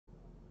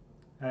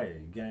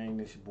Hey gang,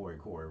 this your boy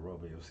Corey,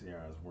 Romeo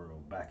Sierra's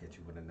World, back at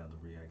you with another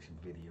reaction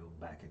video,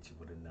 back at you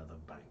with another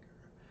banger.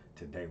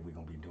 Today we're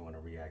going to be doing a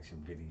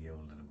reaction video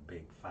to the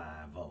Big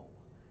 5-0,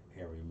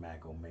 Harry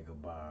Mack Omega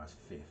Bars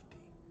 50.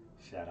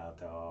 Shout out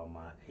to all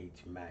my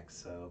HMAC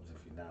subs.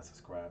 If you're not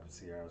subscribed to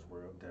Sierra's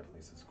World,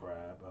 definitely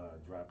subscribe.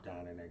 Drop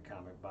down in that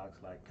comment box,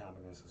 like,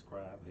 comment, and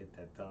subscribe. Hit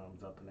that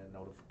thumbs up and that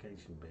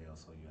notification bell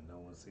so you know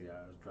when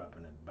Sierra's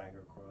dropping a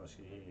banger across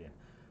your head.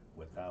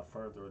 Without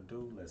further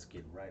ado, let's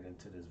get right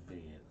into this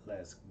vid.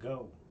 Let's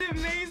go.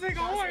 Amazing!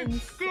 Oh my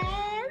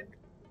god!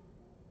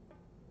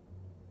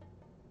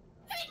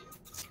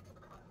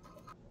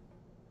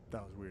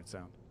 That was a weird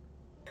sound.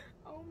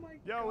 Oh my god.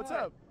 Yo, what's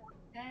up?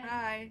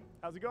 Hi.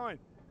 How's it going?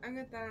 I'm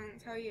good,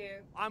 thanks. How are you?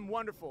 I'm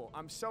wonderful.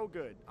 I'm so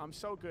good. I'm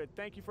so good.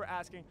 Thank you for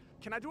asking.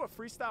 Can I do a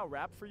freestyle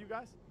rap for you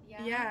guys?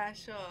 Yeah,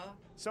 sure.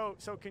 So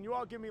can you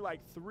all give me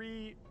like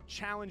 3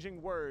 challenging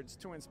words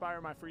to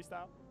inspire my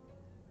freestyle?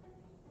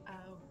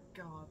 Oh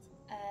god.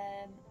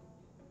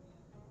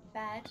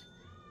 Bed.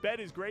 Bed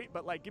is great,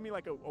 but like give me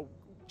like a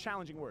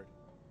challenging word.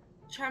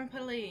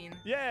 Trampoline.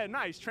 Yeah,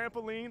 nice.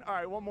 Trampoline. All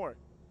right, one more.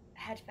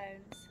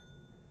 Headphones.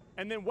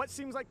 And then what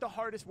seems like the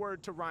hardest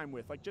word to rhyme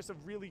with? Like just a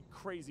really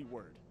crazy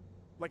word.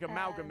 Like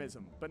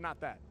amalgamism, but not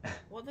that.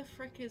 What the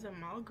frick is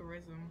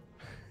amalgamism?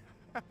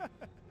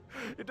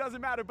 It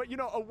doesn't matter, but you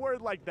know, a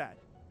word like that.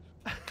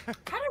 I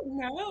don't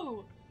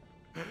know.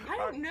 I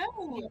don't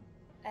know.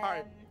 All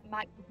right.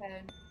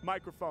 Microphone.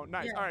 Microphone.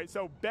 Nice. Yeah. All right.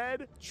 So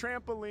bed,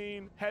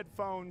 trampoline,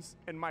 headphones,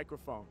 and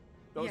microphone.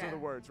 Those are the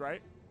words, right?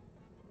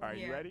 All right.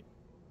 Yeah. You ready?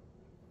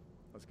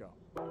 Let's go.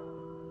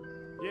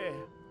 Yeah.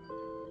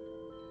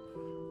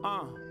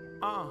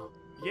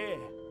 Yeah.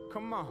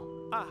 Come on.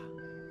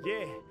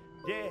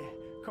 Yeah.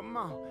 Come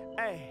on.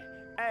 Hey.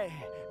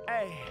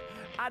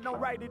 I don't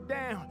write it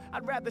down.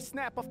 I'd rather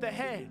snap off the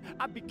head.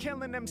 I be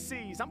killing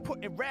MCs. I'm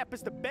putting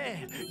rappers to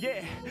bed.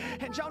 Yeah.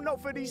 And y'all know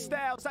for these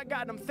styles, I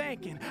got them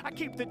thinking. I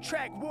keep the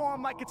track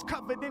warm like it's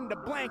covered in the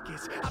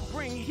blankets. I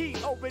bring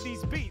heat over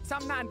these beats.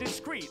 I'm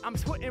non-discreet. I'm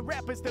putting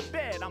rappers to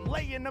bed. I'm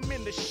laying them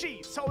in the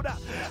sheets. Hold up.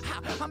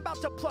 I'm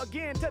about to plug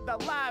into the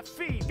live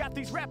feed. Got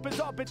these rappers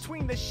all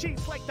between the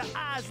sheets like the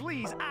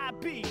Isleys. I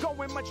be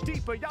going much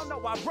deeper. Y'all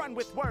know I run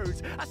with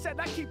words. I said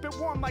I keep it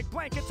warm like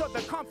blankets or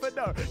the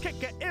comforter.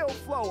 Kick an ill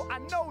flow. I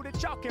know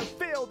that y'all can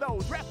feel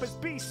those. Rappers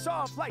be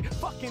soft like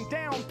fucking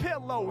down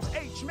pillows.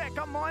 H-Mac,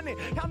 I'm on it.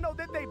 Y'all know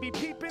that they be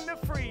peeping the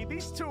free.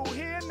 These two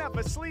here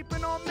never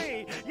sleeping on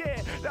me.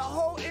 Yeah, the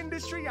whole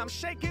industry, I'm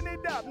shaking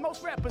it up.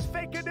 Most rappers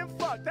faker than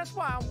fuck. That's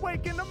why I'm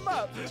waking them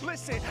up.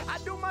 Listen, I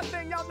do my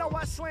thing. Y'all know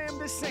I slam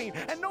the scene.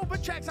 And over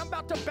tracks, I'm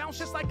about to bounce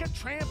just like a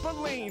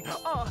trampoline.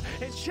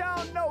 And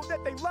y'all know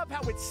that they love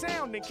how it's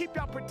sounding. Keep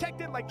y'all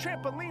protected like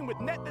trampoline with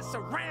net that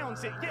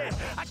surrounds it. Yeah,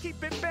 I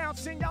keep it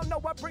bouncing. Y'all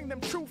know I bring them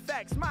true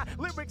facts. My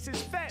lyrics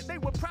is fat, they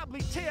would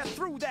probably tear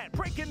through that.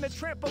 Breaking the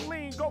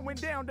trampoline, going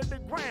down to the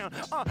ground.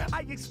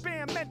 I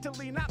expand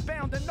mentally, not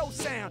bound to no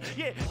sound.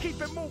 Yeah,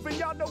 keep it moving,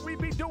 y'all know we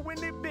be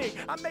doing it big.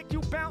 I make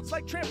you bounce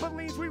like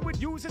trampolines we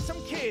would use as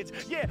some kids.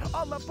 Yeah,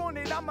 all up on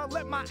it, I'ma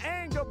let my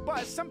anger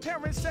bust. Some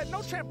parents said no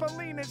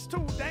trampoline is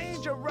too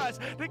dangerous.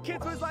 The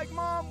kids was like,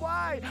 Mom,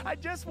 why? I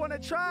just wanna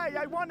try,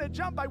 I wanna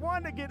jump, I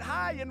wanna get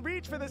high and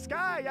reach for the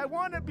sky. I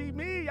wanna be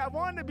me, I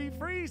wanna be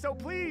free, so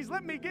please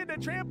let me get a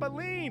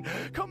trampoline.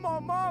 Come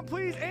on, Mom,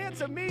 please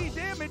answer me.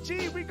 Damn it,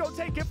 G, we gon'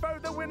 take it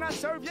further when I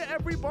serve you.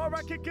 Every bar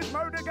I kick is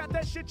murder. Got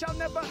that shit y'all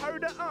never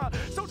heard of,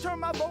 So turn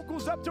my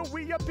vocals up till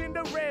we up in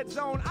the red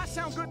zone. I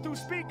sound good through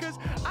speakers,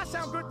 I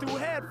sound good through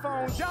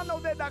headphones. Y'all know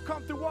that I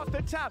come through off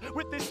the top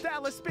with this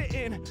style of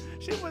spitting.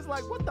 She was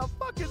like, what the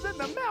fuck is an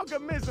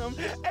amalgamism?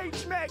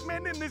 H-Mac,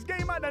 man, in this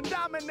game I done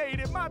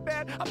dominated. My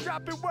bad, I'm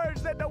dropping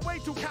words that are way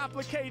too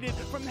complicated.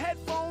 From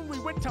headphone, we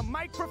went to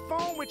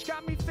microphone, which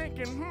got me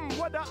thinking,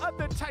 what are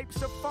other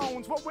types of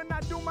phones? Well, when I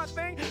do my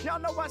thing, y'all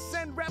know I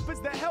send rappers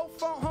the hell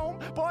phone home.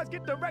 Boys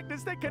get directed,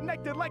 stay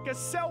connected like a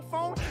cell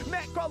phone.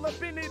 Mac all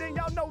up in it, and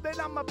y'all know that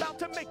I'm about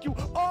to make you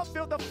all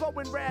feel the flow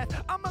and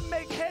wrath. I'ma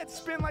make heads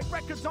spin like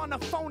records on a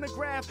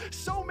phonograph.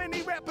 So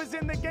many rappers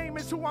in the game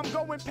is who I'm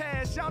going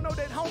past. Y'all know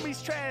that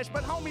homie's trash,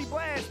 but homie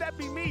blast, that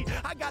be me.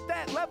 I got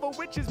that level,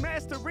 which is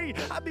mastery.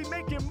 I be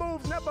making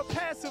moves, never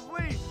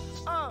passively.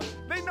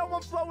 They know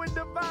I'm flowing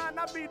divine,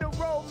 I be the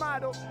role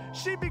model.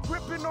 She be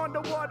gripping on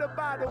the water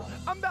bottle.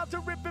 I'm about to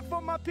rip it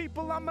for my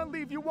people, I'ma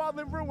leave you all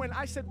in ruin.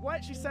 I said,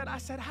 what? She said, I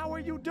said, how are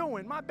you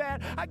doing? My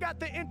bad, I got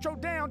the intro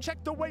down,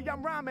 check the way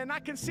I'm rhyming. I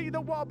can see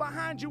the wall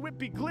behind you, it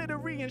be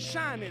glittery and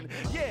shining.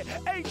 Yeah,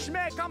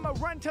 H-Mac, I'ma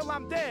run till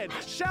I'm dead.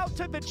 Shout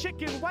to the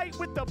chicken white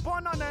with the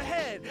bun on her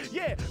head.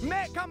 Yeah,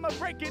 Mac, I'ma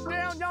break it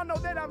down, y'all know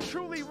that I'm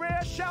truly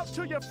rare. Shout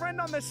to your friend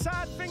on the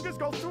side, fingers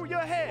go through your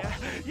hair.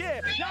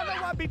 Yeah, y'all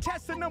know I be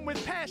testing them with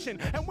passion.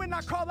 And when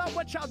I call out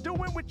what y'all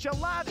doing with your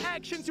live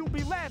actions, you'll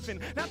be laughing.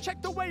 Now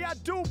check the way I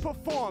do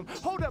perform.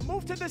 Hold up,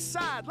 move to the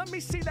side. Let me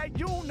see that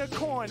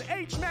unicorn.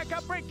 H-Mac, I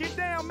break it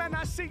down, man,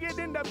 I see it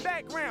in the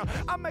background.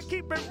 I'ma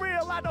keep it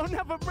real, I don't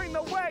ever bring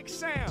the whack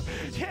sound.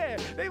 Yeah,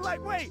 they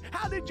like, wait,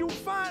 how did you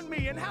find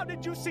me? And how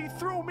did you see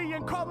through me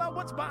and call out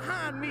what's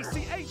behind me?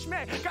 See,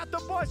 H-Mac got the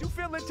boys you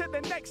feel into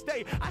the next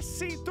day. I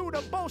see through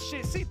the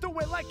bullshit, see through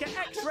it like an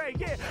x-ray.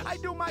 Yeah, I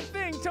do my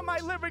thing, to my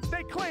lyrics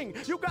they cling.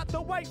 You got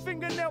the white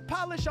fingernail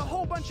polish, a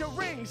whole bunch of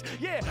rings.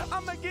 Yeah,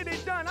 I'ma get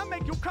it done, I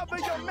make you cover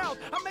your mouth.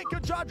 I make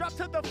your jaw drop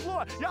to the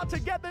floor, y'all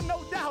together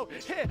no doubt.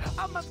 Yeah,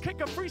 I'ma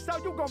kick a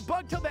freestyle, you gon'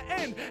 bug till the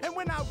end. And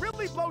when I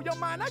really blow your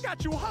mind, I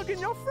got you hugging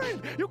your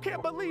friend. You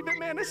can't believe it,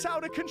 man, it's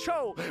out of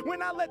control.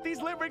 When I let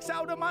these lyrics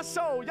out of my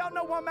soul, y'all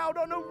know I'm out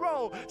on a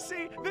roll.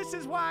 See, this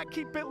is why I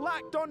keep it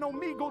locked on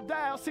Omegle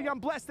dial. See, I'm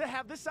blessed to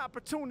have this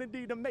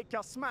opportunity to make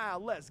y'all smile.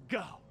 Let's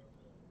go.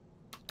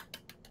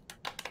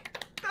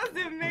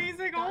 That's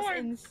amazing. Oh That's my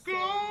insane.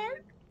 god.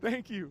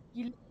 Thank you.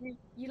 You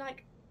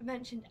like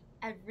mentioned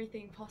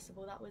everything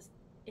possible. That was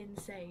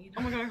insane.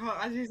 Oh my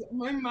god,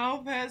 my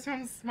mouth hurts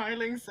from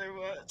smiling so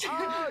much.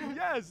 Oh,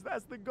 yes,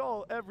 that's the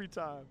goal every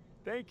time.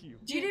 Thank you.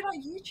 Do you do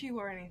like YouTube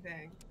or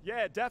anything?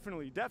 Yeah,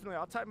 definitely.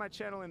 I'll type my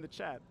channel in the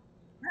chat.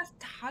 That's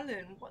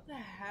talent. What the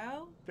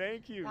hell?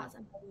 Thank you. That's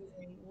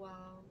amazing. Wow.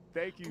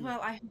 Thank you. Well,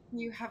 I hope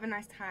you have a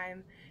nice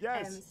time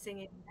Yes.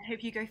 singing. I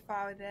hope you go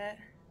far with it.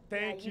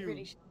 Thank Yeah, you.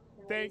 really should.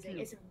 It's Thank amazing.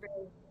 you. It's a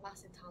really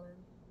massive talent.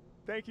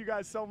 Thank you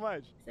guys so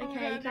much. It's Oh my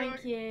okay. God,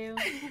 Thank you.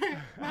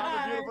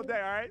 Have a beautiful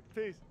day, all right?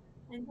 Peace.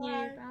 Thank Bye.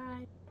 you.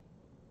 Bye.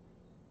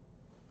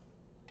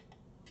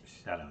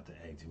 Shout out to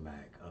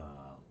H-Mac,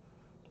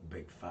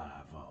 Big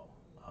 5-0.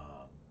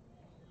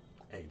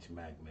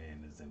 H-Mac,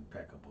 man, is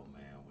impeccable,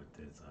 man, with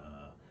this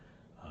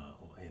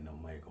in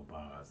Omegle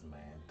bars,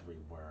 man.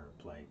 3-word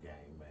play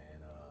game, man.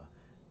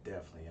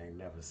 Definitely ain't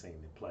never seen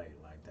it played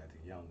like that.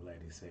 The young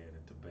lady said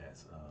it the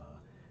best.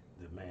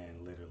 The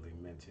man literally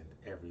mentioned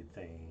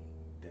everything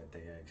that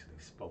they actually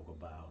spoke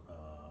about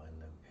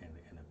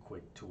in a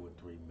quick 2 or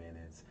 3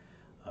 minutes.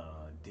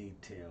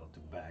 Detailed the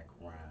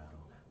background,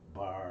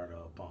 barred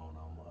up on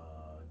them.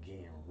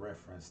 Again,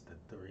 referenced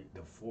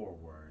the 4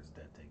 words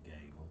that they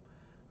gave them.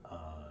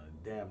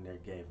 Damn near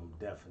gave them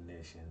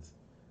definitions.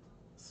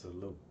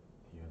 Salute,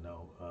 you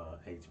know,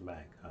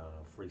 H-Mac,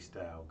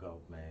 freestyle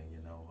goat, man,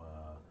 you know,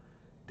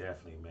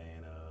 definitely,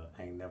 man,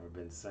 ain't never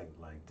been synced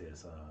like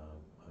this.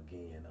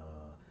 Again,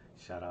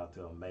 shout out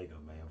to Omega,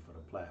 man, for the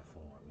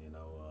platform, you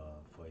know,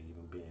 for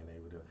even being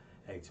able to,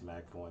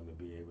 H-Mac, for him to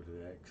be able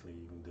to actually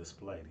even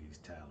display these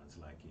talents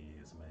like he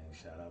is, man.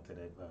 Shout out to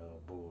that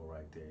bull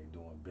right there,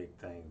 doing big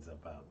things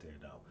up out there,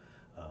 though.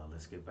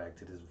 Let's get back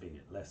to this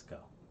vid. Let's go.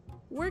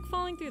 Work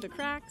falling through the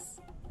cracks?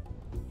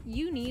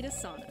 You need a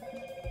sauna.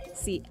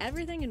 See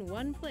everything in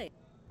one place.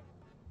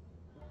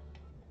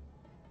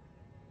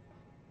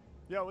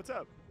 Yo, what's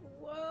up?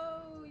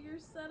 Whoa, your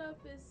setup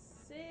is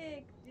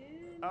sick,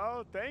 dude.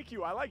 Oh, thank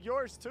you. I like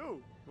yours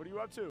too. What are you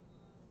up to?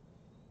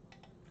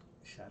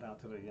 Shout out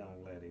to the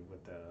young lady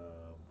with the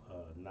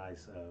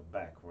nice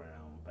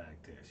background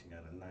back there. She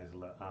got a nice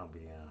little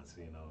ambiance,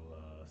 you know,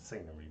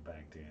 scenery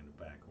back there in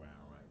the background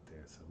right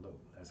there. Salute.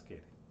 Let's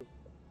get it.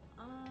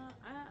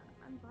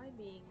 I'm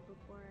vibing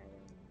before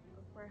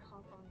I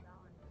hop on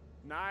down.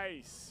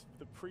 Nice.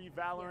 The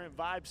pre-Valorant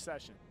vibe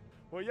session.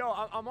 Well, yo,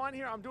 I'm on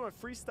here. I'm doing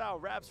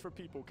freestyle raps for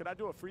people. Could I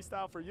do a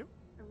freestyle for you?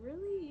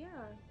 Really? Yeah.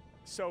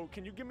 So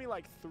can you give me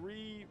like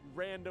 3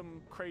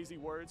 random crazy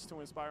words to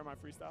inspire my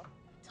freestyle?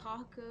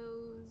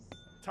 Tacos.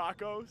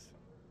 Tacos.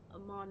 A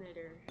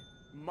monitor.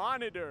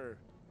 Monitor.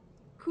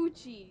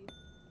 Coochie.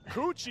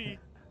 Coochie.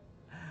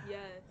 Yes.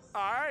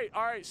 All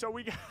right. So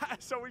we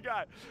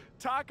got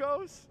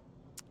tacos,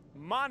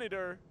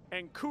 monitor,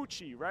 and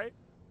coochie, right?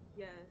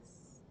 Yes.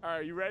 All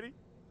right, you ready?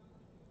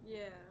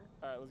 Yeah.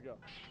 All right, let's go.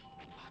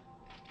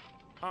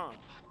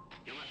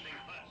 You must think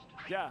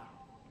first. Yeah.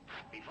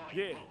 Before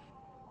you Yeah. move.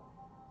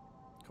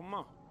 Come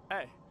on.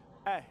 Hey.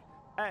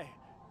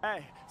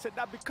 Said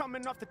I be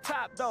coming off the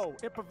top though,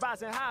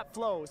 improvising hot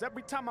flows.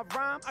 Every time I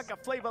rhyme, I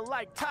got flavor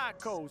like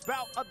tacos.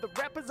 About other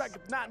rappers, I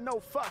give not no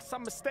fuss.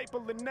 I'm a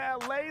staple in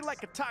LA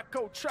like a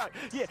taco truck.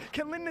 Yeah,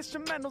 killing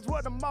instrumentals,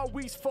 what I'm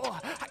always for.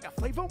 I got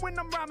flavor when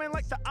I'm rhyming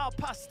like the Al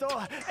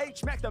Pastor.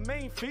 H-Mac, the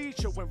main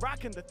feature when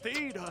rocking the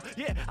theater.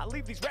 Yeah, I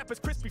leave these rappers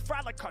crispy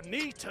fried like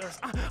carnitas.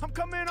 I'm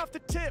coming off the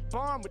tip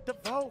bomb with the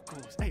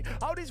vocals. Hey,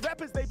 all these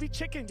rappers, they be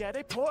chicken, yeah,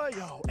 they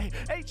pollo. Hey,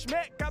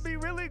 H-Mac, I be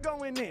really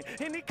going in.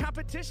 Any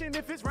competition,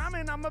 if it's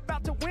rhyming, I'm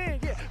about to win.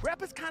 Yeah,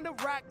 rappers kinda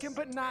rockin',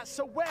 but not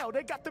so well.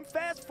 They got them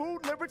fast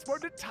food lyrics,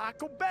 word to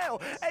Taco Bell.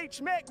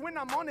 H-Mac, when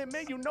I'm on it,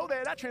 man, you know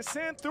that I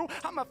transcend through.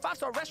 I'm a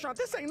 5-star restaurant,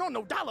 this ain't on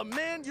no dollar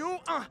menu.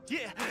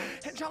 Yeah,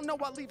 and y'all know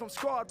I leave them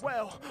scarred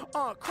well.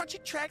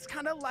 Crunchy tracks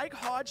kinda like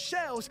hard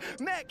shells.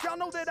 Mac, y'all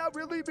know that I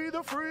really be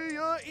the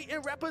freer.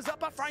 Eating rappers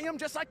up, I fry them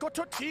just like a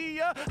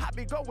tortilla. I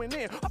be going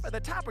in, up at the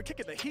top, or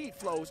kicking the heat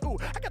flows. Ooh,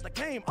 I got the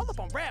game all up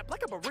on rap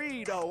like a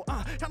burrito.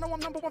 Y'all know I'm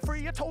 #1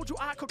 free. I told you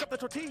I cook up the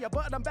tortilla,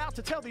 but but I'm about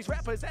to tell these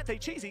rappers that they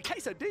cheesy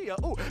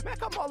quesadilla. Ooh,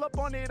 Mac, I'm all up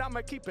on it,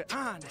 I'ma keep it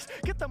honest.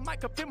 Get the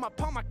mic up in my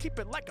palm, I keep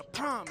it like a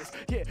promise.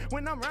 Yeah,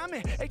 when I'm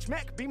rhyming,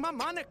 H-Mac be my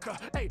moniker.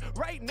 Hey,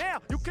 right now,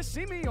 you can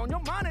see me on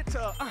your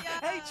monitor.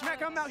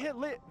 H-Mac, I'm out here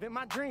living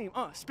my dream.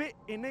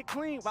 Spitting it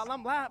clean while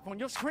I'm live on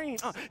your screen.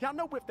 Y'all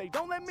know if they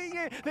don't let me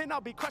in, then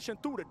I'll be crushing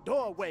through the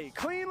doorway.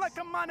 Clean like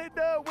a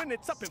monitor when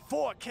it's up in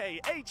 4K.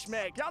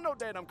 H-Mac, y'all know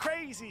that I'm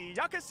crazy.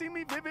 Y'all can see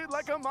me vivid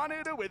like a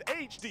monitor with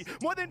HD.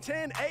 More than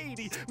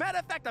 1080. Matter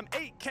of fact, I'm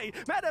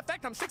 8K. Matter of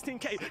fact, I'm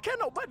 16K. Can't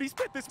nobody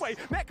spit this way.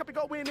 Mac up and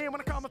going in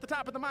when I come off the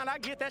top of the mind, I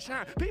get that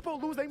shine. People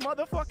lose their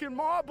motherfucking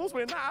marbles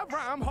when I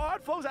rhyme.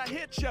 Hard flows, I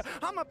hit ya.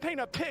 I'ma paint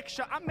a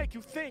picture, I make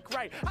you think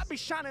right. I be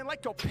shining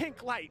like your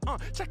pink light.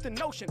 Check the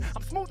notion,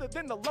 I'm smoother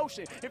than the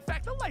lotion. In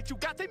fact, the lights you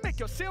got, they make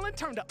your ceiling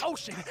turn to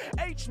ocean.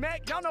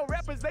 H-Mac, y'all know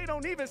rappers, they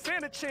don't even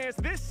stand a chance.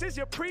 This is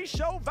your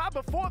pre-show vibe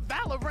before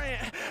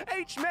Valorant.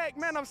 H-Mac,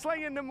 man, I'm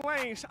slaying them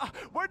lanes.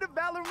 Word to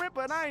Valorant,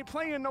 but I ain't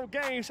playing no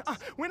games.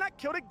 When I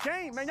kill the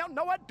game, man, y'all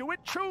know I do it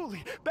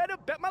truly. Better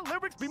bet my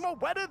lyrics be more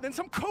wetter than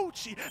some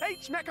coochie.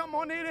 H-Mac, I'm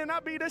on it and I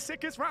be the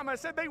sickest rhymer.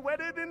 Said they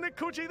wetter than the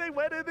coochie, they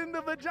wetter than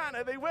the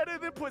vagina, they wetter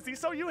than pussy.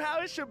 So you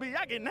how it should be,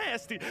 I get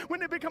nasty.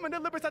 When it be coming to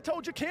lyrics, I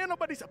told you can't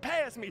nobody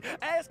surpass me.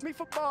 Ask me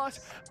for bars,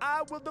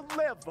 I will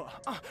deliver.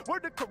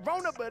 Word to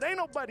Corona, but ain't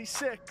nobody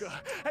sicker.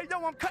 Hey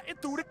yo, I'm cutting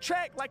through the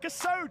track like a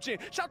surgeon.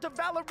 Shout to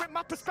Valorant,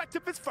 my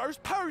perspective is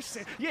first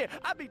person. Yeah,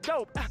 I be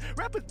dope.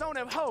 Rappers don't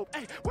have hope.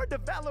 Hey, word to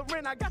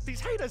Valorant, I got these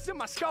haters in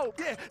my scope.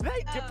 Yeah,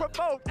 they get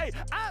provoked. Hey,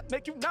 I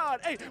make you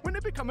nod. Hey, when they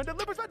be coming to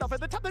lyrics right off at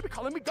the top, they be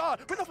calling me God.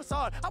 With no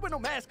facade, I wear no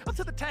mask. Up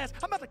to the task,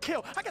 I'm about to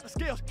kill. I got the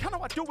skills. Kinda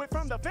I do it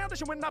from the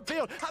foundation when I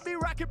build. I be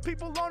rocking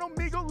people on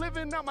Omegle,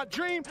 living out my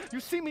dream. You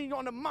see me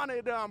on the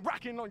monitor, I'm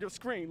rocking on your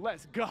screen.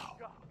 Let's go.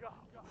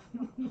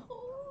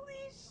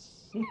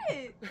 Holy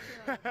shit!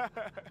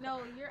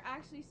 No, you're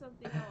actually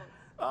something else.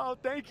 Oh,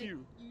 thank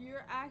you.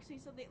 You're actually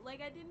something,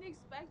 like, I didn't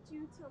expect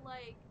you to,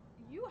 like,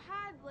 you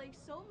had, like,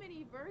 so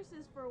many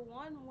verses for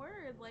one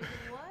word. Like,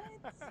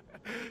 what?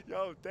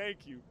 Yo,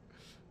 thank you.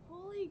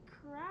 Holy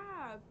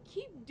crap.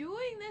 Keep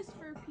doing this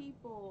for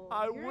people.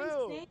 I You're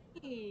will.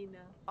 insane.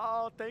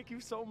 Oh, thank you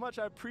so much.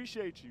 I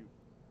appreciate you.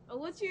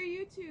 What's your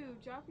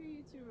YouTube? Drop your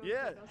YouTube real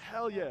Yeah, quick.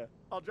 hell yeah.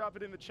 I'll drop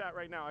it in the chat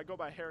right now. I go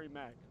by Harry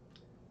Mack.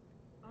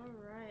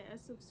 Alright, I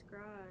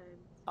subscribed.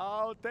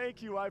 Oh,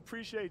 thank you. I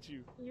appreciate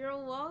you. You're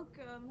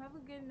welcome. Have a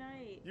good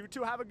night. You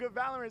too. Have a good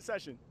Valorant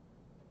session.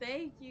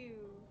 Thank you.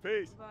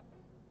 Peace. Bye.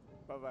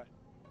 Bye-bye.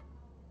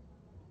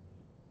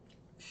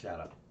 Shout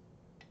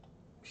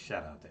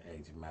out to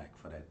H-Mac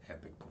for that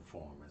epic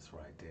performance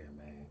right there,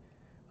 man.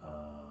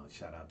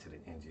 Shout out to the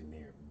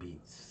engineer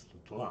Beats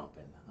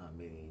Slumping. I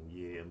mean,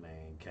 yeah,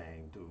 man,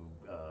 came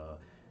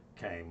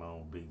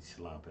on Beats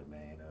Slumping,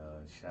 man.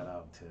 Shout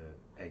out to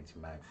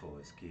H-Mac for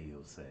his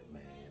skill set,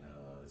 man.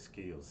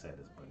 Skill set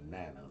is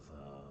bananas.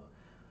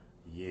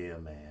 Yeah,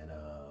 man.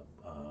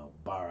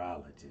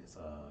 Biologist.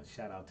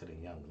 Shout out to the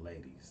young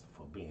ladies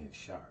for being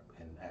sharp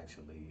and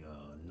actually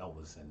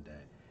noticing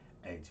that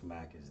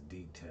H-Mac is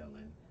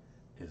detailing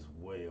as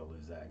well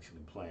as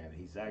actually playing.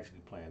 He's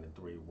actually playing a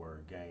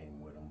 3-word game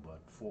with them,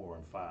 but 4-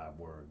 and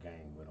 5-word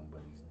game with them.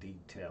 But he's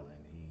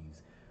detailing,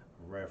 he's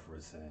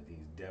referencing,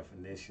 he's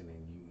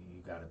definitioning.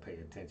 You got to pay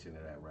attention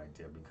to that right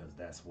there, because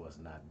that's what's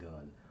not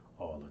done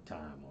all the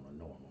time on a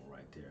normal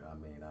right there. I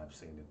mean, I've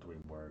seen the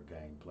 3-word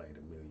game played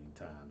a million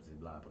times.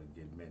 It's liable to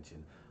get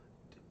mentioned.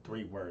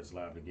 3 words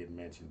liable to get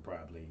mentioned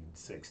probably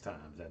 6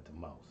 times at the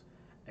most.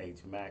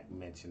 H-Mac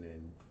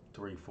mentioning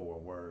 3-4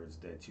 words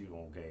that you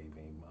don't gave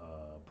him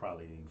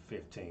probably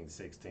 15,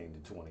 16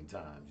 to 20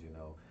 times, you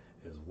know,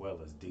 as well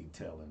as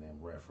detailing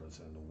and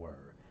referencing the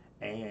word,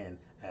 and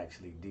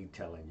actually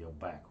detailing your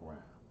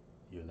background,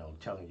 you know,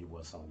 telling you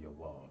what's on your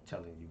wall,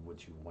 telling you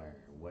what you're wearing,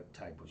 what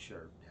type of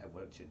shirt,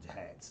 what your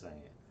hat saying.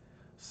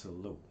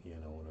 Salute, you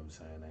know what I'm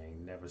saying? I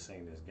ain't never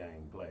seen this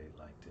game played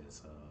like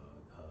this.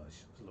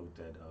 Salute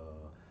that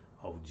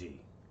OG.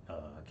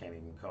 I can't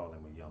even call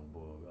him a young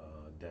bull.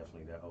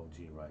 Definitely that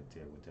OG right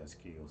there with that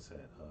skill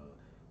set.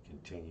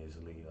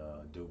 Continuously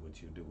do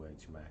what you do,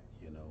 H-Mac.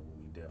 You know,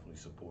 we definitely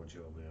support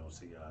you over here on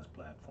CI's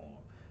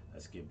platform.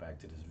 Let's get back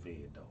to this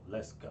vid though.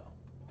 Let's go.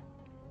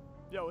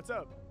 Yo, what's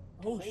up?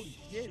 Holy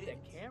shit,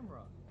 that camera.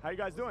 How you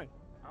guys doing?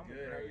 I'm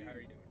good. How are you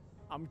doing?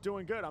 I'm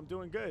doing good. I'm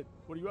doing good.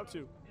 What are you up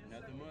to?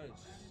 Nothing much.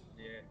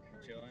 Yeah,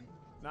 chilling.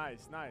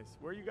 Nice, nice.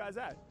 Where are you guys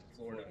at?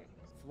 Florida.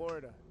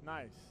 Florida.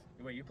 Nice.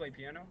 Wait, you play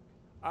piano?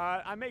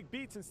 I make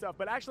beats and stuff,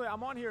 but actually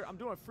I'm on here. I'm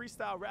doing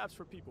freestyle raps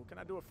for people. Can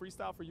I do a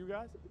freestyle for you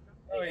guys?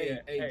 Oh yeah.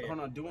 Hey, hold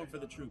on. Do one for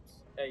the troops.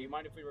 Hey, you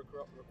mind if we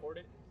record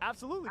it?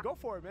 Absolutely. Go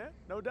for it, man.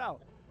 No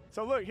doubt.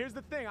 So look, here's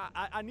the thing.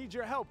 I need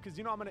your help because,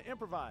 you know, I'm going to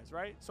improvise,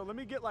 right? So let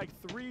me get like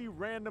 3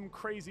 random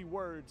crazy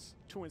words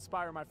to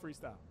inspire my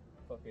freestyle.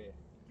 Fuck it.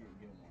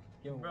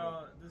 Give him one.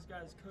 Bro, this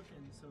guy's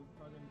cooking, so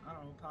fucking, I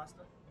don't know,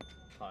 pasta?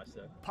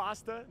 Pasta.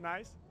 Pasta.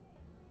 Nice.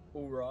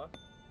 Hoorah.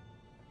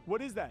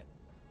 What is that?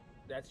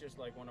 That's just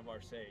like one of our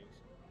sayings.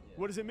 Yeah.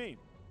 What does it mean?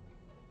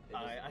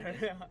 I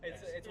don't know.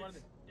 It's one of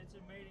the... It's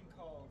a mating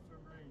call for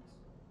Marines.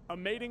 A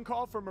mating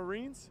call for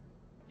Marines?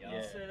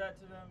 Yeah. Say that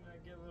to them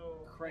and get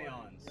little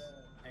Crayons. Yeah.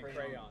 And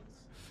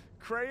crayons.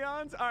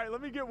 Crayons? All right,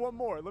 let me get one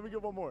more.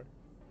 MRE.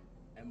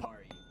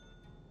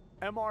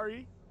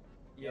 MRE?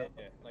 Yeah,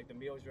 like the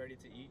meal's ready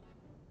to eat.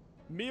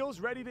 Meals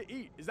ready to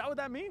eat. Is that what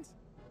that means?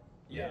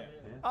 Yeah.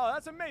 Oh,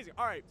 that's amazing.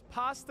 All right,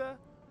 pasta,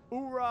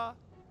 oora,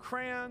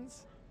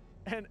 crayons,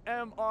 and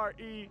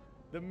MRE,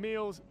 the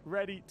meals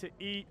ready to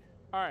eat.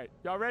 All right,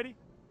 y'all ready?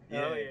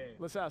 Yeah.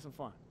 Let's have some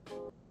fun.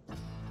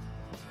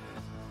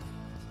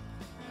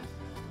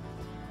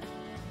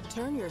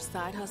 Turn your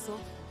side hustle.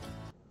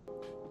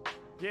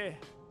 Yeah,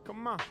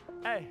 come on,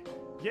 hey,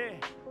 yeah,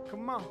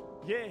 come on,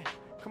 yeah,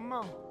 come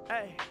on,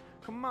 hey,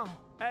 come on,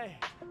 hey,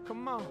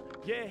 come on,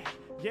 yeah,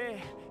 yeah,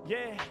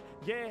 yeah,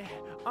 yeah,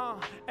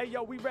 hey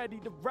yo, we ready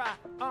to rock,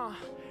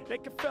 they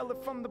can feel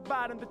it from the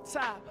bottom to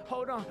top.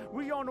 Hold on,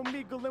 we on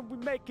Omegle and we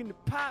making it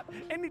pop.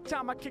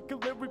 Anytime I kick a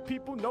lyric,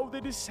 people know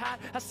that it's hot.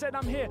 I said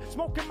I'm here,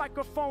 smoking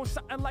microphones,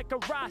 something like a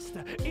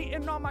roster.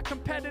 Eating all my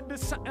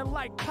competitors, something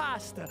like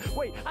pasta.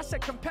 Wait, I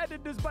said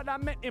competitors, but I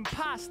meant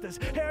imposters.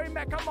 Harry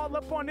Mack, I'm all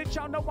up on it,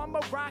 y'all know I'm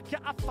a rocker.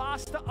 I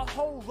foster a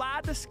whole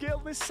lot of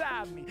skill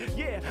inside me.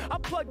 Yeah,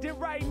 I'm plugged in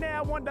right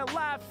now on the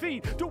live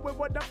feed. Doing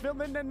what I'm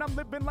feeling and I'm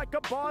living like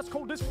a boss.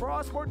 Cold as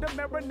frost, word to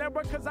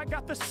marinara, cause I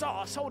got the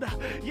sauce. Hold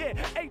up, yeah,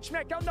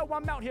 H-Mac, y'all know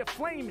I'm out here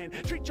flaming.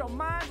 Treat your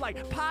mind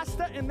like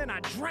pasta and then I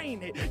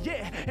drain it.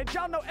 Yeah, and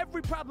y'all know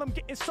every problem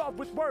getting solved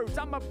with words.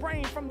 I'm a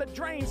brain from the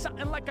drain,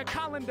 something like a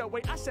colander.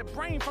 Wait, I said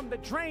brain from the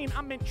drain,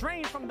 I meant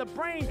drain from the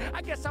brain.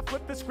 I guess I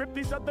flipped the script,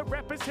 these other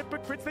rappers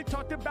hypocrites. They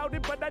talked about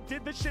it, but I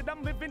did the shit.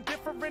 I'm living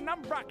different,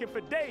 I'm rocking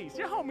for days.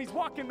 Your homies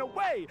walking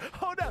away.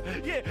 Hold up,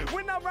 yeah,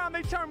 when I rhyme,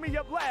 they turn me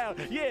up loud.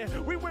 Yeah,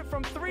 we went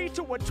from 3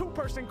 to a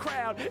 2-person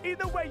crowd.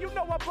 Either way, you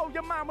know I blow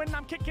your mind when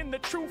I'm kicking the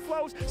true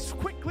flows.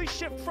 Quickly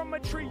shift from a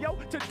trio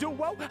to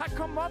duo. I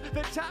come up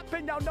the top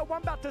and y'all know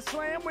I'm about to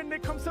slam. When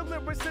it comes to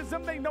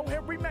lyricism, they know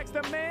Harry Mack's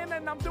the man.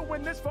 And I'm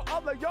doing this for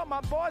all of y'all,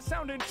 my boys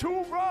sounding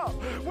too raw.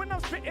 When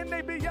I'm spitting,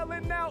 they be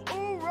yelling out,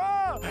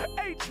 oorah!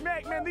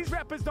 H-Mac, man, these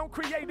rappers don't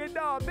create it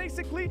all.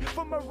 Basically,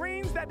 for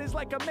Marines, that is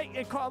like a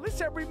mating call. It's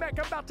Harry Mack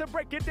about to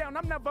break it down.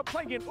 I'm never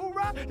playing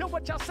oorah. Know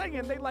what y'all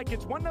saying? They like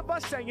it's one of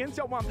us saying.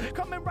 So I'm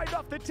coming right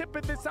off the tip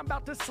of this, I'm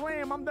about to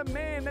slam. I'm the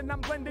man and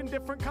I'm blending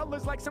different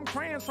colors like some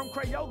crayons from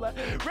Crayola.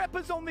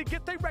 Rappers only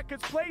get their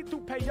records played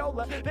through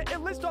payola. The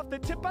illest off the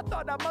tip, I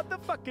thought I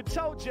motherfucking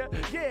told ya.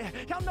 Yeah,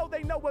 y'all know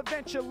they know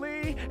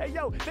eventually. Hey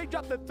yo, they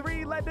drop the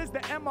 3 letters, the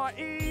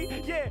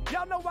MRE. Yeah,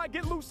 y'all know I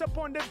get loose up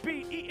on the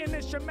beat, eating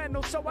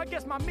instrumental, so I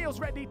guess my meal's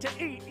ready to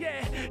eat.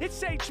 Yeah,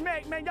 it's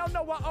H-Mac, man, y'all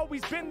know I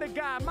always been the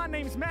guy. My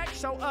name's Mac,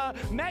 so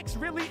Mac's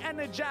really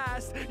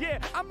energized. Yeah,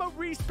 I'ma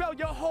respell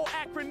your whole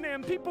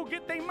acronym. People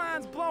get their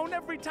minds blown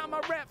every time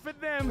I rap for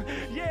them.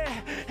 Yeah,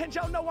 and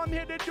y'all know I'm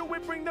here to do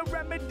it, bring the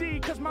remedy,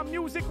 cause my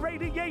music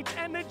radiates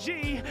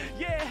energy.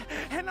 Yeah,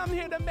 and I'm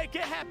here to make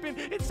it happen.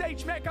 It's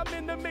H-Mac, I'm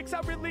in the mix,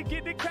 I really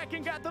get it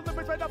cracking. Got the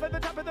lyrics right off at the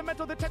top of the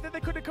mental, the tech that they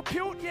couldn't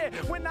compute. Yeah,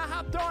 when I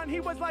hopped on, he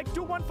was like,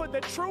 do one for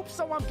the troops.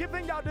 So I'm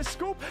giving y'all the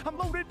scoop, I'm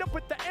loaded up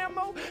with the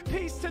ammo.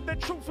 Peace to the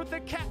troops with the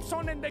caps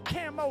on and the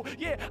camo.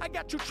 Yeah, I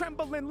got you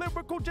trembling,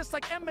 lyrical just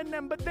like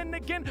Eminem. But then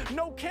again,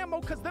 no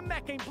camo, cause the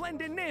Mac ain't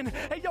blending in.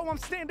 Hey yo, I'm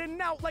standing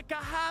out like a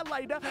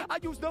highlighter. I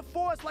use the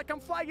force like I'm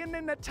flying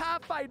in a TIE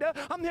fighter.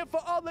 I'm here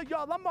for all of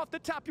y'all, I'm off the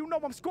top, you know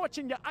I'm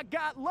scorching ya. I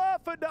got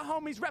love for the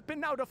homies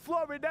repping out of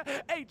Florida.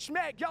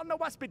 H-Mac, y'all know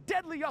I spit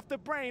deadly off the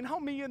brain.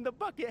 Homie in the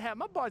bucket hat,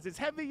 my bars as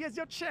heavy as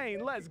your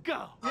chain. Let's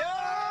go. Yo!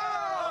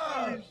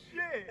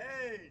 Shit!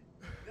 Hey,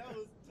 that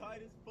was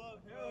tight as fuck.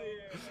 Hell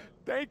yeah.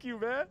 Thank you,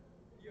 man.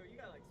 Yo, you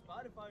got like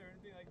Spotify or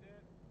anything like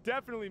that?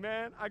 Definitely,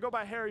 man. I go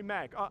by Harry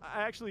Mack.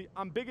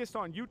 I'm biggest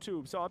on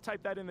YouTube, so I'll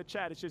type that in the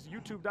chat. It's just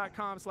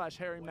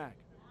youtube.com/Harry Mack.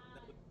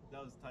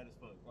 That was tight as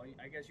fuck. Well,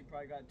 I guess you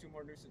probably got 2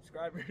 more new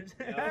subscribers.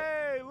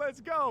 Hey, let's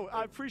go.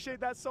 I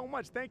appreciate that so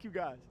much. Thank you,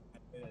 guys.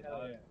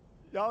 Hell yeah.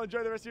 Y'all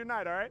enjoy the rest of your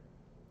night, all right?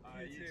 All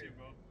right, you too,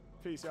 bro.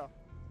 Peace, y'all.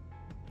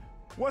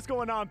 What's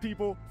going on,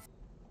 people?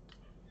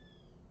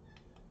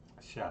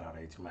 Shout out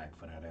H-Mac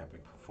for that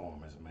epic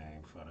performance,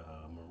 man, for the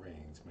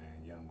Marines,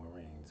 man, young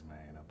Marines,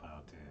 man, up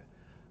out there.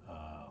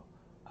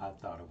 I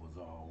thought it was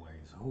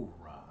always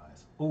hoorah,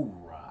 it's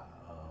hoorah.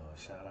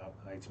 Shout out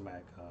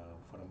H-Mac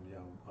for them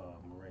young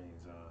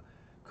Marines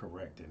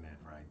correcting that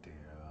right there.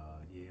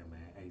 Yeah,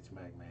 man,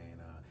 H-Mac,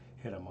 man,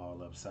 hit them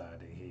all upside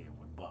the head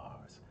with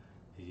bars.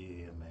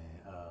 Yeah,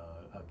 man,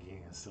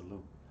 again,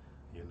 salute.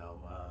 You know,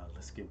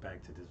 let's get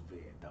back to this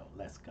vid, though.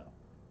 Let's go.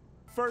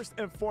 First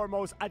and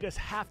foremost, I just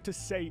have to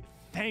say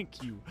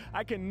thank you.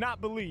 I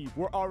cannot believe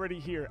we're already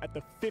here at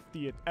the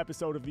 50th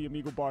episode of the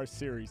Omegle Bars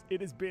series.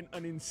 It has been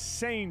an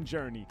insane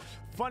journey.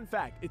 Fun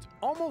fact, it's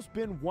almost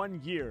been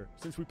 1 year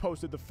since we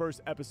posted the first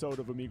episode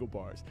of Omegle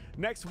Bars.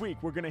 Next week,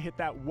 we're gonna hit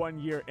that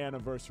 1-year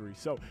anniversary.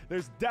 So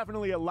there's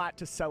definitely a lot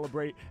to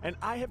celebrate, and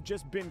I have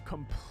just been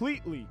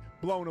completely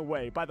blown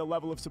away by the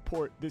level of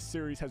support this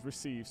series has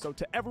received. So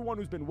to everyone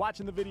who's been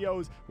watching the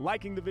videos,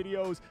 liking the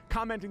videos,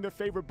 commenting their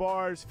favorite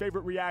bars,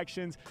 favorite reactions,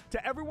 reactions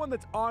to everyone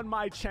that's on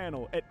my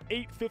channel at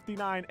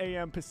 8:59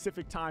 a.m.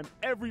 Pacific time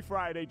every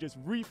Friday, just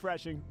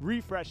refreshing,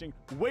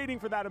 waiting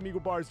for that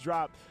Omegle Bars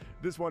drop.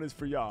 This one is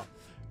for y'all.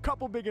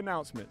 Couple big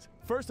announcements.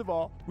 First of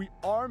all, we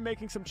are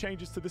making some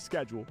changes to the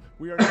schedule.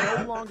 We are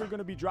no longer going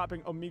to be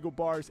dropping Omegle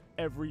Bars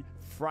every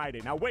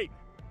Friday. Now wait,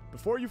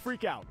 before you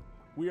freak out,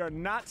 we are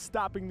not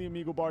stopping the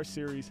Omegle Bars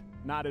series,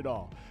 not at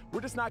all.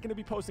 We're just not going to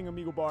be posting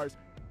Omegle Bars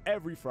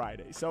every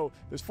Friday. So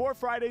there's 4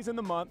 Fridays in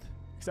the month,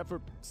 except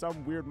for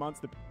some weird months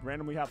that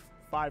randomly have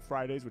 5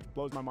 Fridays, which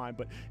blows my mind.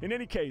 But in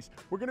any case,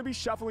 we're going to be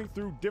shuffling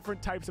through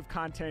different types of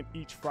content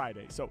each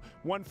Friday. So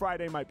one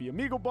Friday might be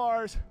Omegle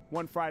Bars,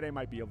 one Friday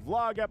might be a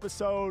vlog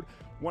episode,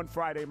 one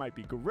Friday might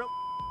be Gorilla.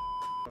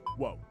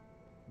 Whoa.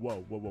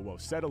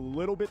 Said a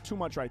little bit too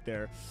much right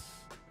there.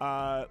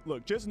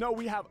 Look, just know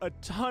we have a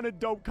ton of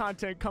dope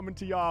content coming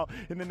to y'all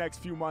in the next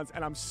few months,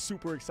 and I'm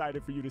super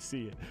excited for you to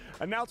see it.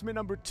 Announcement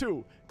number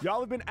 2. Y'all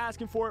have been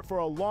asking for it for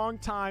a long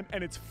time,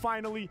 and it's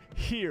finally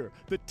here.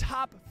 The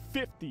top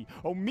 50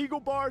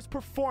 Omegle Bars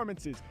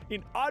performances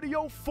in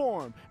audio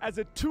form as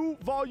a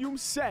 2-volume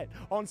set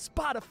on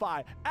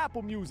Spotify,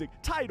 Apple Music,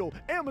 Tidal,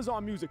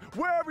 Amazon Music,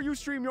 wherever you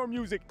stream your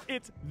music,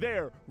 it's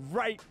there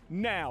right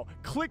now.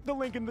 Click the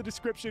link in the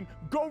description,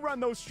 go run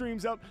those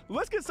streams up.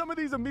 Let's get some of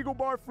these Omegle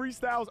Bar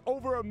freestyles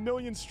over 1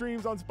 million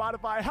streams on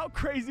Spotify. How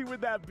crazy would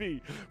that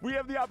be? We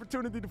have the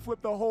opportunity to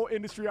flip the whole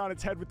industry on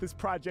its head with this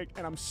project,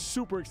 and I'm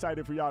super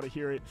excited for y'all to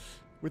hear it.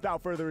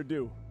 Without further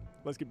ado,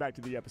 let's get back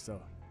to the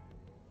episode.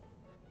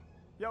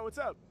 Yo, what's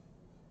up?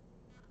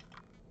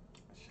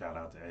 Shout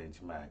out to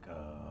H-Mac.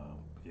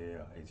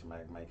 Yeah,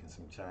 H-Mac making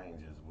some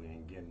changes. We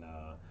ain't getting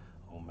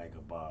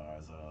Omegle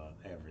Bars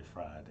every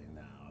Friday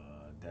now.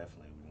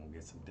 Definitely, we're gonna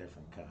get some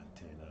different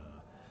content.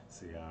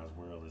 CR's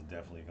World is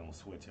definitely gonna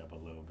switch up a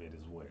little bit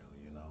as well,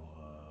 you know.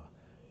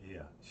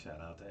 Yeah,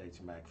 shout out to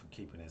H-Mac for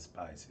keeping it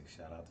spicy.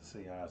 Shout out to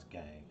CR's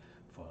gang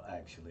for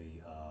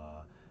actually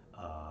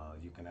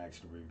you can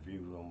actually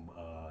review them,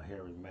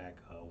 Harry Mack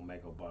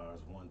Omegle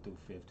Bars 1 through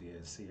 50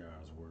 at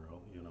CR's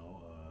World, you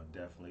know.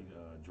 Definitely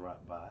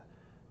drop by,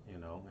 you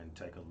know, and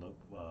take a look.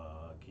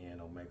 Again,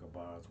 Omegle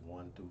Bars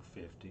 1 through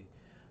 50.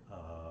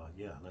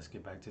 Yeah, let's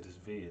get back to this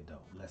video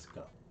though. Let's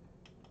go.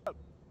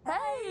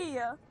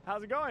 Hey!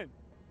 How's it going?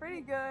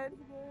 Pretty good.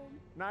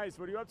 Nice.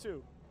 What are you up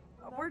to?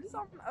 We're just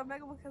on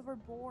Omegle because we're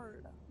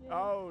bored. Yeah.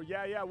 Oh,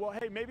 yeah. Well,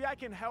 hey, maybe I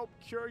can help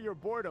cure your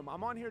boredom.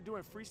 I'm on here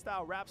doing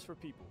freestyle raps for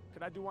people.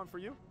 Could I do one for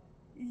you?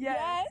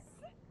 Yes.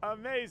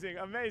 Amazing.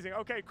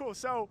 Okay, cool.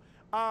 So,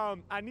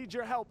 I need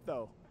your help,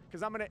 though,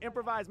 because I'm going to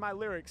improvise my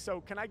lyrics.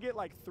 So can I get,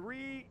 like,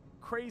 3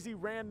 crazy,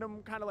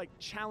 random, kind of, like,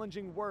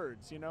 challenging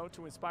words, you know,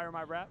 to inspire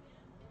my rap?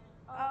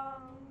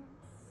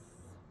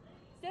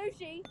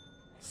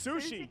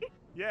 Sushi.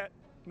 Yeah,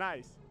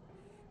 nice.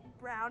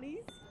 Brownies.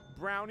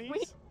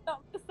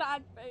 The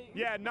side food.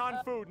 Yeah,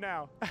 non-food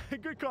now.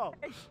 Good call.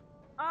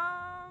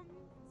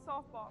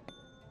 Softball.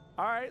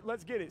 All right,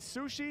 let's get it.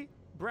 Sushi,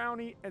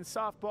 brownie, and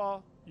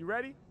softball. You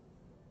ready?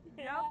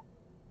 Yeah.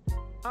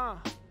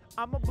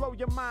 I'ma blow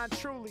your mind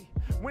truly.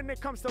 When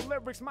it comes to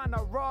lyrics, mine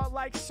are raw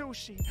like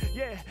sushi.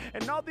 Yeah,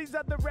 and all these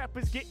other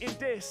rappers getting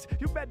dissed.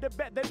 You better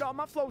bet that all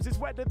my flows is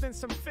wetter than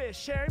some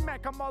fish. Harry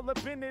Mack, I'm all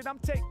up in it, I'm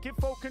taking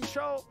full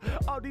control.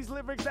 All these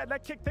lyrics that I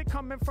kick, they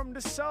coming from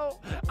the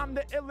soul. I'm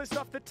the illest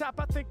off the top,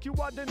 I think you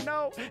ought to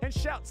know. And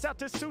shouts out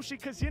to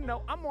Sushi, cause you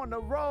know I'm on a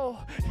roll.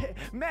 Yeah,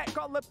 Mac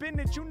all up in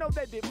it, you know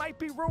that it might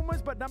be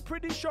rumors, but I'm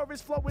pretty sure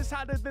his flow is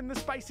hotter than the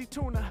spicy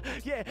tuna.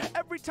 Yeah,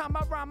 every time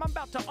I rhyme, I'm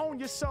about to own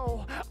your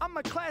soul. I'm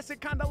a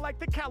classic, kinda like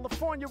the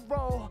California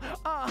roll.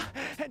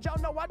 And y'all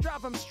know I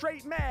drive them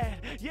straight mad.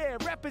 Yeah,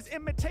 rappers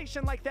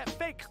imitation like that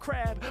fake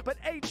crab. But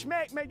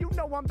H-Mac, man, you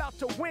know I'm about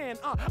to win.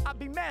 I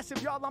be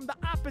massive, y'all, I'm the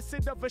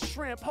opposite of a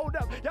shrimp. Hold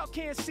up, y'all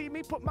can't see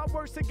me, put my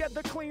words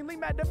together cleanly.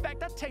 Matter of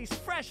fact, I taste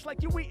fresh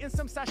like you eating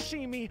some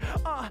sashimi.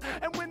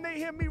 And when they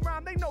hear me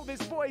rhyme, they know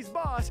this boy's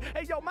boss.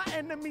 Hey, yo, my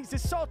enemies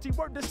is salty,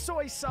 word to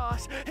soy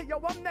sauce. Hey,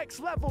 yo, I'm next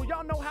level,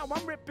 y'all know how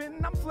I'm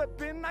ripping, I'm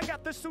flipping. I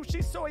got the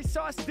sushi soy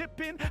sauce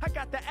dipping. I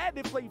got the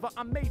added flavor,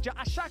 I'm major,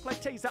 I shock like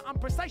taser. I'm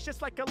precise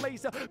just like a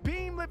laser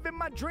beam, living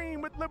my dream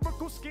with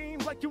lyrical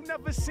schemes like you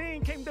never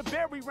seen. Came to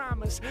bury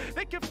rhymers,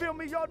 they can feel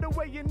me all the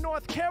way in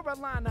North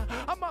Carolina.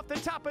 I'm off the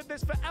top of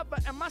this forever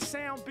and my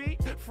sound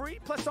beat free,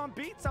 plus on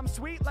beats I'm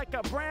sweet like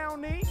a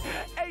brownie.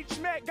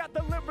 H-Mac got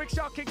the lyrics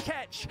y'all can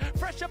catch,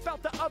 fresh up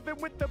out the oven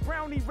with the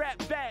brownie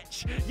rap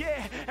batch.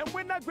 Yeah, and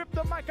when I grip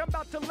the mic I'm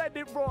about to let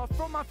it roar.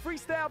 From my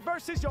freestyle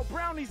verses, yo,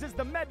 brownies is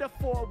the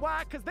metaphor.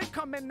 Why? Cause they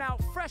coming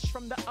out fresh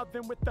from the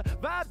oven with the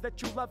vibes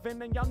that you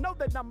loving. And y'all know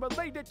that I'm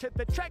related to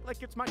the track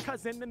like it's my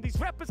cousin. And these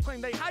rappers claim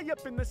they high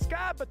up in the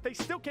sky, but they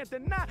still can't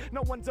deny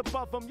no one's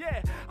above them.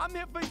 Yeah, I'm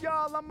here for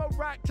y'all, I'ma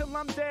rock till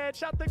I'm dead.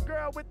 Shot the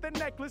girl with the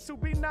necklace who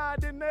be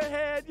nodding her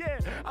head. Yeah,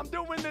 I'm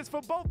doing this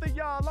for both of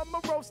y'all, I'ma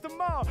roast them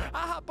all. I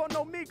hop on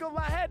Omegle,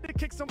 I had to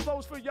kick some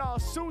flows for y'all.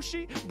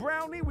 Sushi,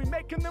 brownie, we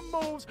making the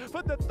moves.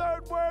 For the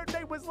 3rd word,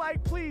 they was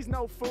like, please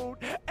no food.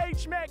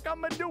 H-Mac,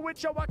 I'ma do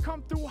it, yo, I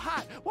come through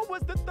hot. What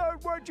was the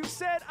 3rd word you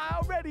said? I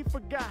already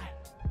forgot.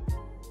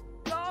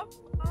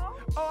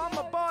 Oh, I'm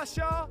a boss,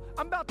 y'all.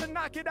 I'm about to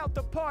knock it out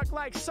the park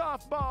like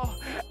softball.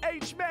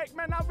 H-Mac,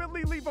 man, I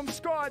really leave them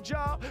scarred,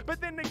 y'all. But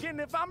then again,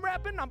 if I'm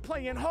rapping, I'm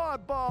playing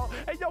hardball.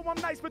 Hey, yo,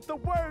 I'm nice with the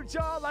words,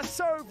 y'all. I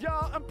serve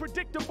y'all.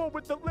 Unpredictable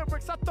with the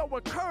lyrics. I throw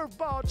a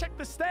curveball. Check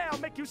the style,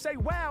 make you say,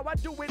 wow, I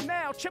do it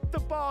now. Chip the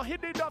ball,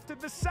 hit it off to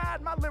the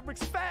side, my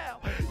lyrics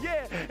foul.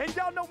 Yeah, and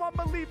y'all know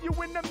I'ma leave you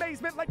in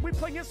amazement like we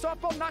playing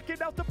softball. Knock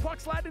it out the park,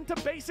 slide into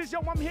bases. Yo,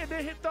 I'm here to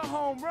hit the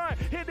home run,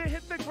 here to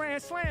hit the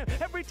grand slam.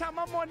 Every time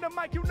I'm on the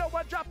mic, you know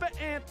I drop an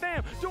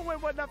anthem. Doing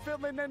what I'm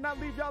feeling and I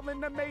leave y'all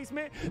in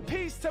amazement.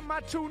 Peace to my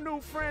two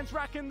new friends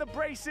rocking the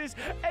braces.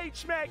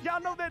 H-Mac,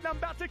 y'all know that I'm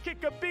about to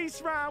kick a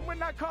beast rhyme.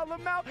 When I call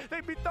them out,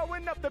 they be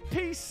throwing up the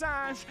peace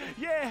signs.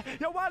 Yeah,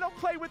 yo, I don't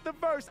play with the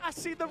verse. I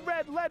see the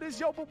red letters,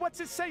 yo, but what's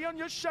it say on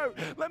your shirt?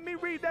 Let me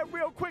read that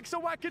real quick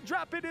so I can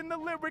drop it in the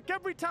lyric.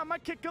 Every time I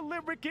kick a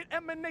lyric, it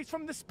emanates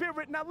from the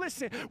spirit. Now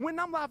listen, when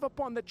I'm live up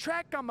on the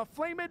track, I'ma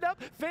flame it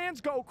up. Fans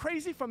go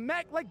crazy from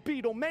Mac like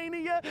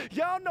Beatlemania.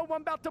 Y'all know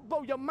I'm about to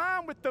blow your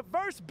mind with the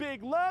verse.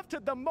 Big love to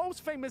the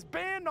most famous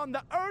band on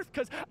the earth,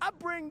 cause I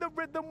bring the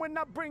rhythm when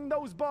I bring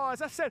those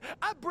bars. I said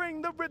I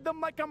bring the rhythm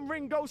like I'm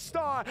Ringo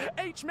Starr.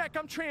 H-Mac,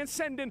 I'm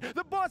transcending.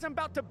 The bars, I'm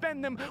about to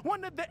bend them.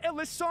 One of the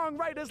illest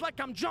songwriters like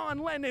I'm John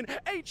Lennon.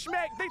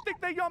 H-Mac, they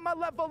think they on my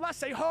level. I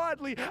say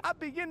hardly. I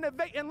be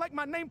innovating like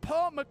my name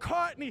Paul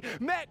McCartney.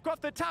 Mac,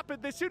 off the top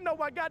of this, you know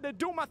I gotta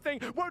do my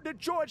thing. Word to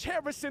George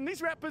Harrison.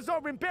 These rappers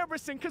are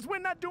embarrassing, cause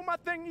when I do my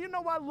thing, you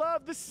know I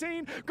love the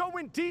scene.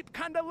 Going deep,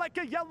 kinda like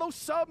a yellow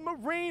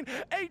submarine.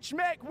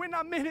 H-Mac, when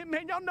I'm in it,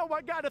 man, y'all know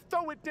I gotta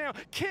throw it down.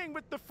 King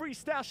with the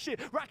freestyle shit,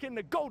 rocking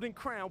the golden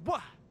crown.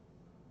 What?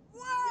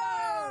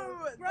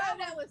 Whoa! Bro,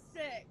 that was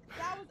sick.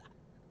 That was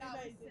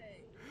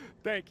sick.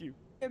 Thank you.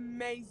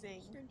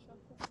 Amazing.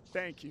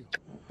 Thank you.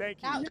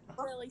 Thank you. That was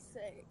really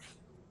sick.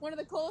 One of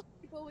the coolest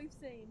people we've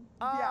seen.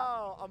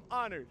 Oh, I'm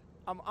honored.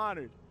 I'm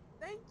honored.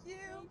 Thank you.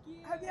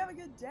 Hope you have a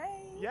good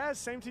day. Yes,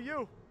 same to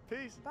you.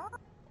 Peace. Bye.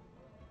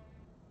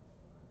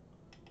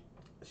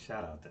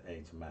 Shout out to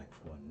H-Mac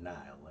for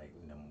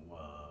annihilating them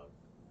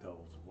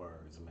those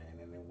words, man.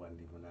 And it wasn't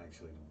even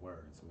actually the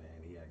words,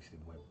 man. He actually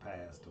went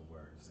past the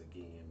words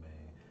again,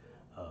 man.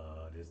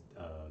 This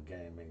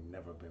game ain't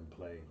never been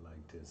played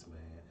like this,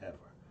 man, ever.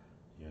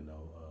 You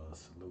know,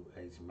 salute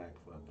H-Mac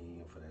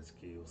for that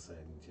skill set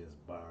and just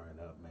barring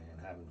up, man,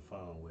 having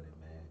fun with it,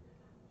 man.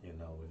 You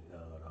know,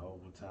 the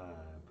whole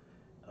time,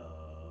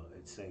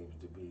 it seems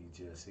to be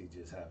he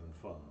just having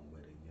fun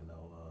with it, you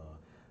know.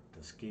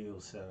 The skill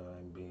set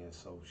and being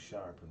so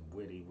sharp and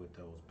witty with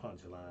those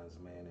punchlines,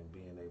 man, and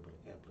being able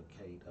to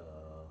implicate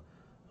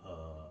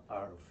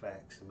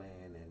artifacts,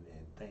 man,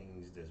 and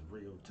things that's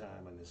real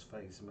time in his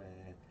face,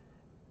 man.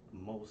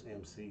 Most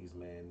MCs,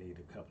 man, need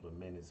a couple of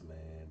minutes,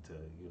 man, to,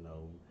 you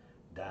know,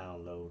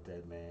 download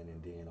that, man,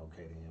 and then,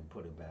 okay, then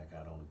put it back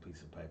out on a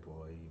piece of paper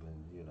or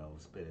even, you know,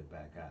 spit it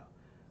back out.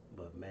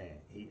 But,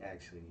 man, he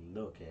actually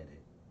look at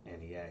it,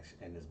 and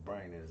and his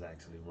brain is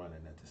actually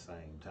running at the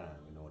same time,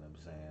 you know what I'm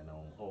saying,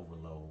 on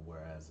overload,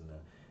 whereas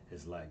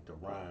it's like the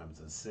rhymes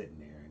are sitting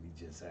there, and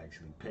he just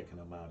actually picking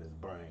them out his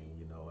brain,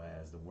 you know,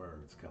 as the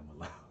words come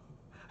along.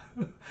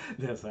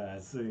 That's how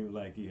it seems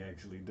like he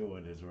actually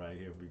doing this right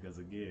here, because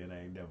again,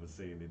 I ain't never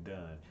seen it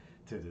done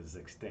to this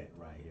extent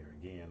right here.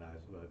 Again,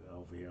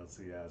 over here on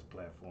CI's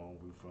platform,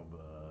 we from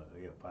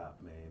hip hop,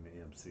 man, the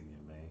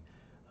MCing, man.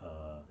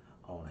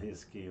 On his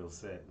skill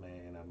set,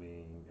 man, I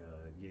mean,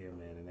 yeah,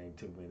 man, it ain't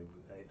too many.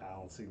 I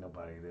don't see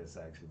nobody that's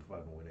actually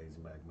fucking with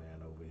H-Mac,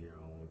 man, over here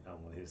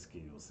on his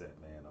skill set,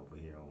 man, over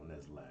here on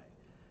this line,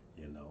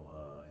 you know,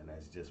 and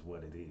that's just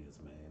what it is,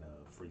 man.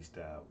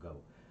 Freestyle go.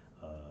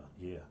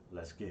 Yeah,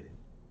 let's get it.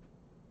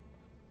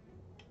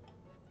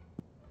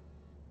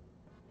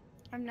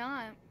 I'm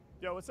not.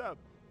 Yo, what's up?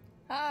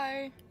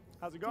 Hi.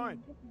 How's it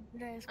going?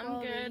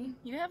 I'm good.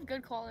 You have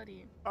good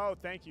quality. Oh,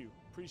 thank you.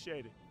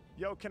 Appreciate it.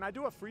 Yo, can I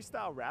do a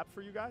freestyle rap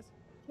for you guys?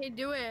 Hey,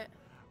 do it.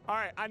 All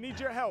right, I need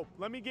your help.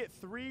 Let me get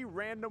 3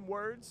 random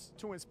words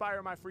to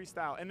inspire my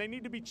freestyle. And they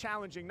need to be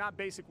challenging, not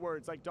basic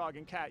words like dog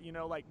and cat, you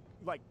know, like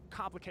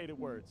complicated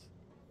words.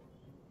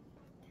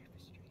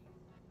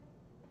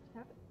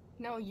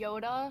 No,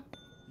 Yoda.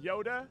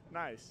 Yoda,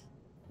 nice.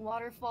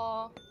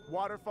 Waterfall.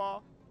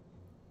 Waterfall.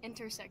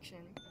 Intersection.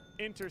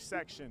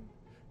 Intersection.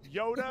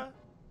 Yoda,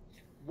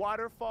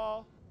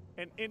 waterfall,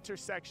 and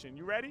intersection.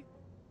 You ready?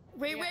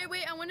 Wait,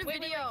 I want a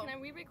video.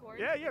 Can we record?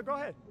 Yeah, go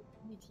ahead.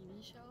 Any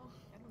TV show?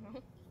 I don't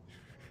know.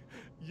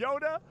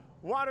 Yoda,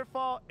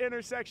 waterfall,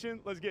 intersection.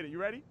 Let's get it. You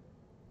ready?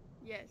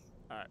 Yes.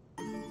 All right.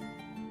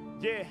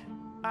 Yeah.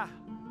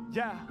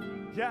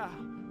 Yeah.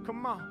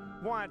 Come on.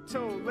 1,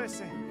 2,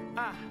 listen.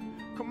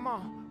 Come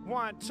on.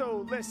 1,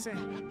 2,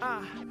 listen.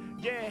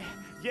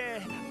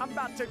 Yeah, I'm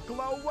about to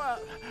glow up.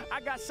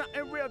 I got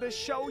something real to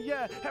show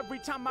ya. Every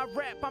time I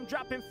rap, I'm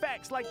dropping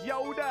facts like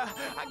Yoda.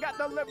 I got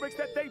the lyrics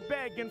that they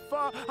begging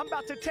for. I'm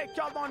about to take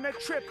y'all on a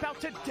trip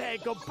out to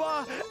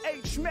Dagobah.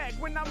 H-Mac,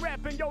 when I'm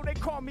rapping, yo, they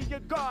call me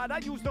a god. I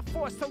use the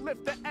force to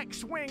lift the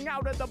X-Wing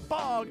out of the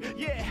bog.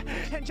 Yeah,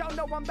 and y'all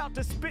know I'm about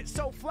to spit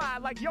so fly.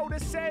 Like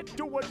Yoda said,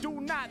 do or do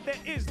not, there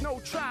is no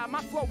try.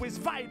 My flow is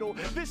vital.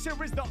 This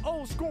here is the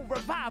old school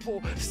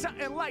revival.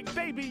 Something like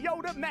Baby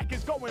Yoda, Mac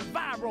is going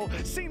viral.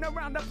 Seen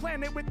around the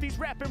planet with these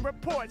rapping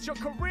reports. Your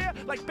career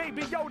like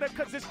Baby Yoda,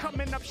 cause it's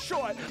coming up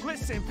short.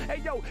 Listen,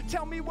 hey yo,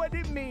 tell me what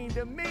it mean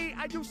to me.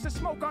 I used to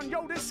smoke on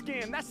Yoda's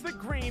skin, that's the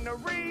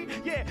greenery.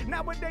 Yeah,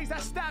 nowadays I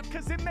stopped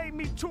cause it made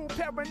me too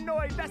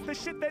paranoid. That's the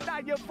shit that I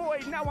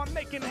avoid. Now I'm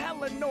making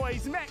hella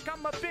noise. Mac,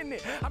 I'm up in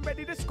it. I'm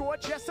ready to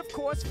scorch, yes of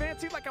course.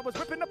 Fancy like I was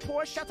ripping a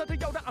Porsche. Shouts out to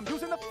Yoda, I'm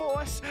using the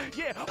force.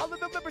 Yeah, all of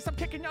the lyrics I'm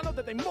kicking, y'all know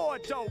that they more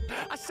dope.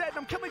 I said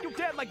I'm killing you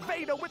dead like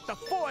Vader with the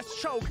force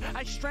choke.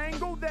 I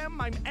strangle them,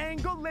 I'm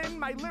angling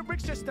my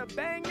lyrics just to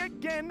bang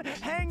again.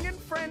 Hanging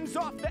friends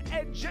off the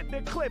edge of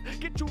the cliff.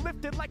 Get you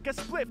lifted like a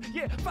spliff.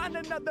 Yeah, find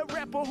another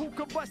rapper who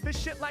could bust this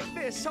shit like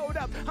this. Hold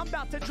up, I'm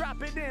about to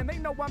drop it in. They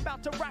know I'm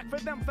about to rock for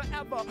them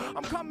forever.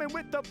 I'm coming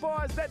with the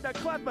bars that are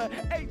clever.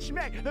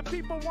 H-Mac, the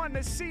people want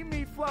to see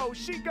me flow.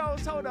 She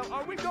goes, hold up,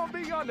 are we gonna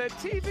be on a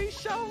TV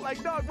show?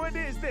 Like, dog, what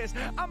is this?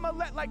 I'ma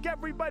let like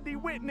everybody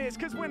witness.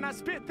 Cause when I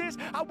spit this,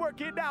 I work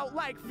it out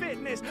like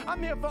fitness.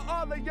 I'm here for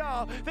all of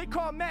y'all. They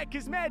call Mac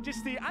His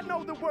Majesty. I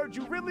know the word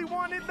you really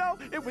wanted though,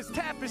 it was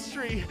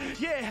tapestry.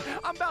 Yeah,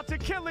 I'm about to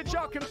kill it,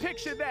 y'all can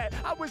picture that.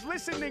 I was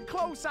listening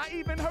close, I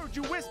even heard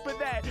you whisper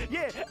that.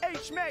 Yeah,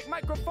 H-Mac,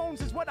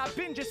 microphones is what I've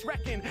been just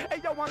wrecking. Hey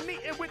yo, I'm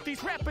meeting with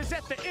these rappers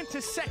at the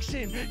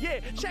intersection. Yeah,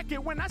 check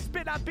it, when I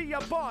spit I be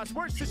a boss.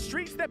 Words to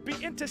streets that be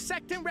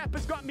intersecting,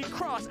 rappers got me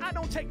crossed. I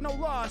don't take no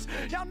loss.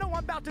 Y'all know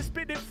I'm about to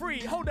spit it free.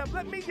 Hold up,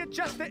 let me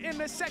adjust the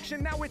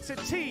intersection, now it's a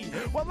T.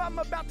 Well, I'm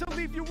about to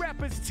leave you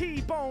rappers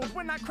T-boned.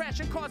 When I crash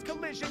and cause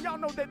collision, y'all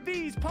know that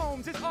these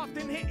poems is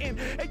often hitting.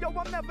 Hey yo,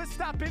 I'm never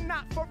stopping,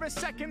 not for a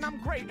second, I'm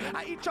great.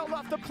 I eat y'all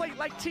off the plate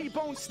like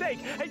T-bone steak.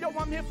 Hey yo,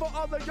 I'm here for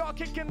all of y'all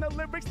kicking the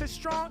lyrics that's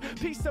strong.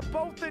 Peace to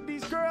both of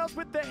these girls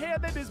with the hair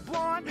that is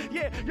blonde.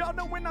 Yeah, y'all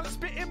know when I'm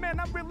spitting, man,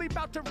 I'm really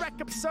about to wreck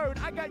absurd.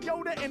 I got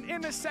Yoda and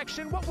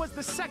intersection, what was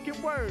the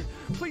second word?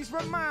 Please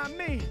remind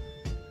me.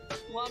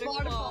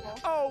 Waterfall.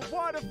 Oh,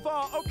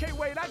 waterfall. Okay,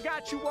 wait, I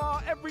got you all.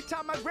 Every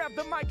time I grab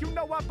the mic, you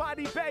know I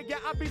body bag ya.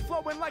 I be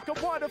flowing like a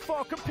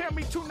waterfall. Compare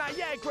me to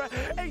Niagara.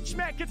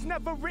 H-Mac, it's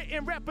never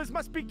written. Rappers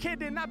must be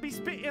kidding. I be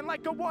spitting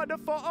like a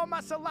waterfall. All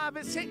my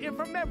saliva's hitting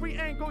from every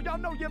angle. Y'all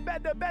know you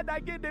better bet I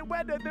get it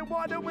wetter than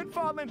water when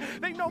falling.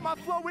 They know my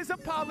flow is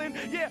appalling.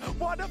 Yeah,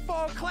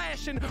 waterfall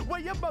clashing.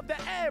 Way above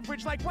the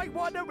average. Like white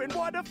water and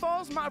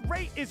waterfalls, my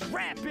rate is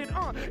rapid.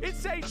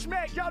 It's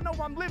H-Mac. Y'all know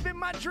I'm living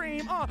my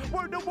dream.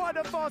 Word to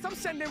waterfalls. I'm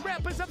sending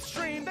rappers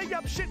upstream. They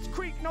up Shit's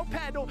Creek, no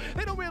paddle.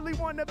 They don't really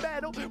want to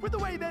battle with the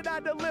way that I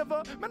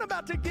deliver. Man, I'm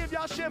about to give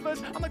y'all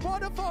shivers. I'm like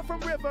waterfall from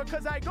river,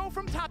 cause I go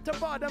from top to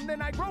bottom,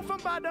 then I grow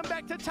from bottom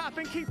back to top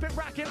and keep it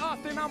rocking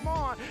often. I'm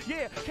on.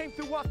 Yeah, came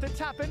through off the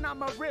top and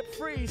I'm a rip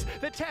freeze.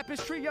 The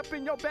tapestry up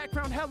in your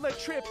background, hella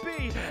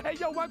trippy. Hey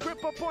yo, I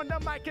grip up on the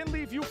mic and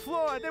leave you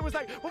floored. They was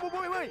like,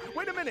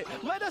 wait a minute,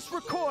 let us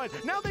record.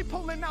 Now they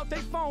pulling out their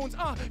phones.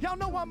 Y'all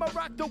know I'ma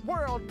rock the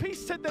world.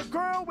 Peace to the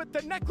girl with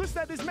the necklace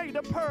that is made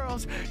of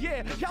pearls.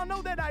 Yeah, y'all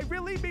know that I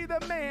really be the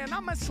man.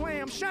 I'm a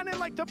slam, shining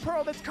like the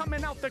pearl that's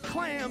coming out the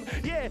clam.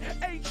 Yeah,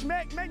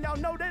 H-Mac, man, y'all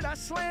know that I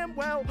slam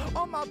well.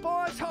 All my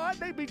bars hard,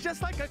 they be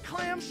just like a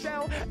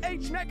clamshell.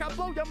 H-Mac, I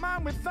blow your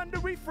mind with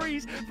thundery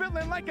freeze.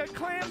 Feeling like a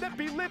clam that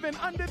be living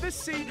under the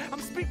sea.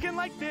 I'm speaking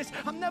like this,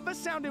 I'm never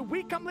sounding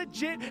weak, I'm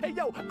legit. Hey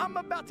yo, I'm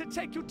about to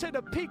take you to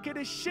the peak of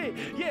this shit.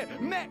 Yeah,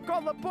 Mac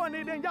all up on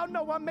it, and y'all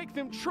know I make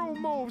them true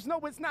moves. No,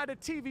 it's not a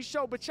TV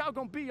show, but y'all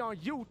gonna be on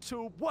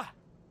YouTube. What?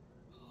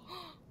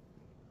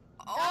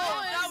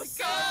 Oh, that was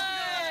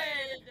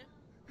good!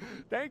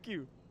 Thank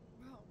you.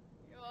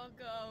 You're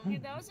welcome.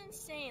 Dude, that was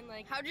insane.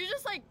 Like, how'd you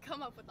just like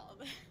come up with all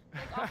that?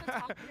 Like off the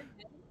top of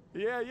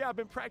your head? Yeah, I've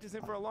been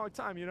practicing for a long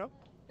time, you know?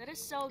 That is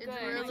so good.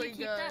 It's really if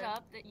you keep that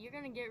up, that you're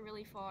gonna get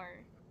really far.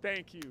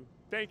 Thank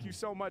you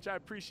so much. I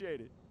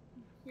appreciate it.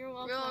 You're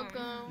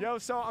welcome. Yo,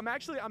 so I'm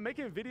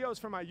making videos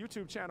for my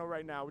YouTube channel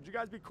right now. Would you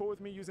guys be cool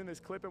with me using this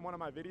clip in one of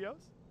my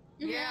videos?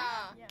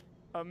 Yeah.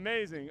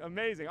 Amazing.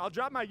 I'll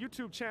drop my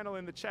YouTube channel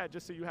in the chat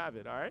just so you have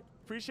it, all right?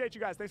 Appreciate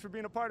you guys. Thanks for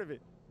being a part of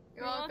it.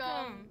 You're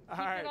welcome. All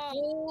right.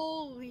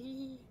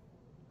 Holy.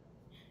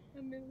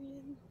 A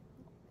million.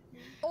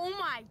 Oh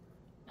my.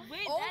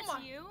 Wait,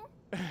 that's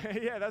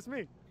you? Yeah, that's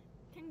me.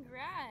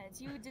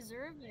 Congrats. You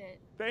deserve it.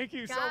 Thank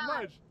you so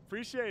much.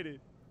 Appreciate it.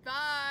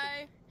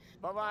 Bye.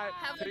 Bye-bye.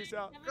 Have Peace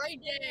out. a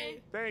great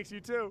day. Thanks, you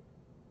too.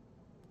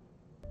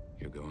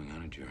 You're going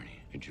on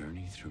a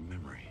journey through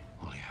memory.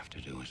 All you have to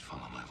do is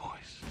follow my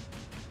voice.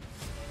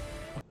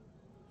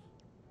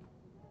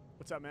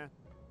 What's up, man?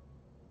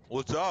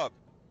 What's up?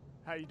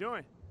 How you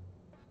doing?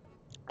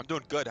 I'm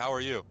doing good. How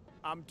are you?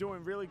 I'm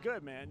doing really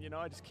good, man. You know,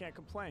 I just can't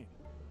complain.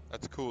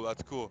 That's cool.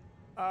 That's cool.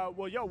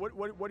 Well, yo,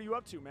 what are you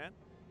up to, man?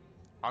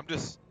 I'm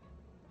just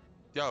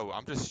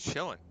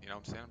chilling. You know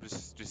what I'm saying? I'm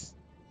just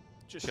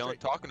chilling,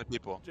 talking to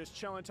people. Just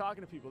chilling,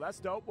 talking to people. That's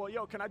dope. Well,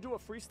 yo, can I do a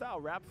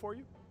freestyle rap for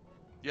you?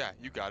 Yeah,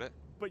 you got it.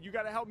 But you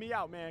got to help me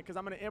out, man, because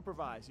I'm going to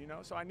improvise, you know?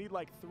 So I need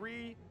like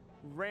 3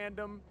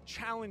 random,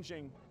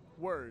 challenging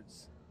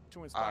words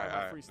to inspire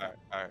my freestyle.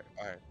 All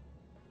right.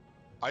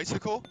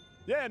 Icicle?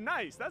 Yeah,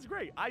 nice. That's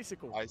great.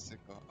 Icicle.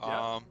 Icicle.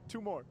 Yeah.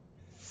 2 more.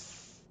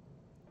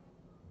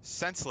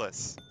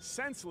 Senseless.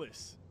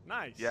 Senseless.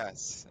 Nice.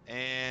 Yes.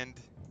 And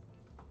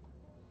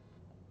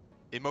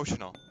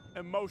emotional.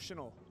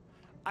 Emotional.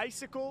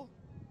 Icicle,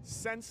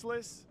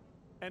 senseless,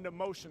 and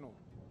emotional.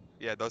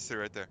 Yeah, those 3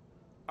 right there.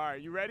 All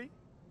right, you ready?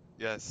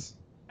 Yes.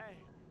 Hey,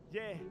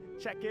 yeah,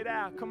 check it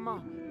out, come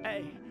on.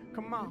 Hey,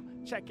 come on,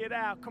 check it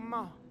out, come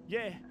on.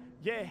 Yeah,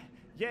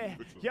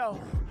 yo,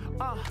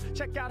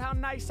 check out how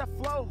nice I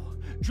flow.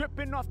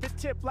 Dripping off the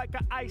tip like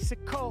an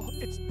icicle.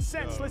 It's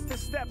senseless to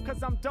step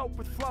cause I'm dope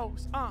with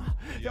flows.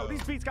 Yo,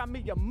 these beats got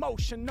me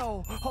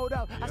emotional. Hold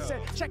up, I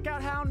said, check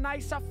out how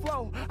nice I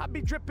flow. I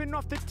be dripping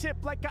off the tip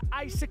like an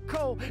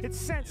icicle. It's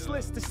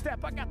senseless to step,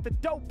 I got the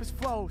dopest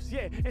flows.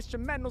 Yeah,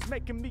 instrumentals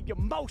making me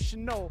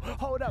emotional.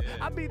 Hold up,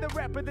 I be the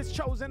rapper that's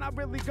chosen. I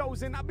really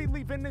goes in. I be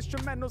leaving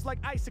instrumentals like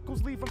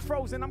icicles, leave them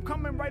frozen. I'm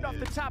coming right off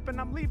the top and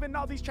I'm leaving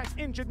all these tracks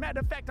injured. Matter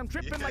of fact, I'm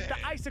dripping like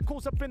the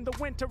icicles up in the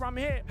winter. I'm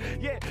here.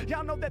 Yeah,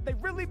 y'all know that they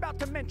really about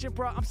to mention,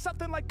 bro. I'm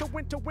something like the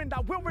winter wind.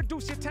 I will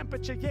reduce your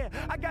temperature. Yeah,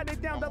 I got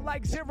it down to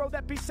like 0,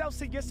 that be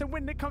Celsius. And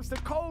when it comes to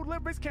cold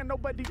lyrics, can't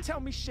nobody tell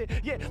me shit.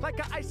 Yeah, like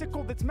an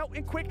icicle that's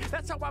melting quick.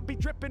 That's how I be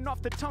dripping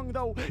off the tongue,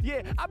 though.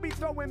 Yeah, I be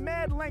throwing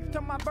mad length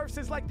to my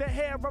verses like the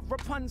hair of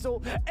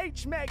Rapunzel.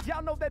 H-Mac,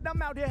 y'all know that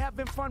I'm out here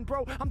having fun,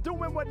 bro. I'm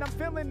doing what I'm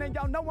feeling, and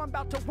y'all know I'm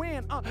about to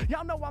win.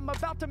 Y'all know I'm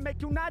about to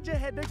make you nod your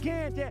head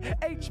again. Yeah,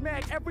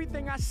 H-Mac,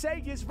 everything I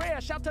say is rare.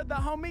 Shout to the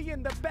homie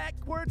in the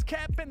backwards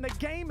cap in the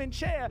gaming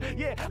chair.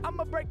 Yeah,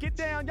 I'ma break it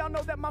down. Y'all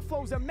know that my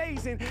flow's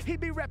amazing. He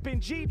be reppin'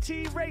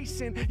 GT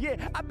racing.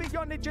 Yeah, I be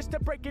on it just to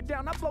break it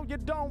down. I blow your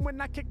dome when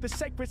I kick the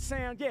sacred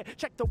sound. Yeah,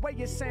 check the way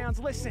it sounds.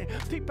 Listen,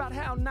 peep out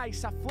how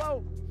nice I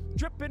flow.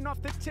 Dripping off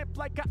the tip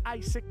like an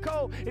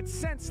icicle. It's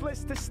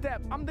senseless to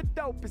step. I'm the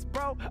dopest,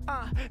 bro.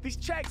 These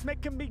tracks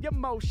making me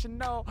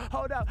emotional.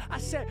 Hold up, I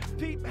said,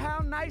 peep how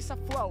nice I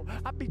flow.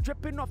 I be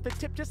dripping off the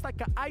tip just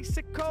like an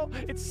icicle.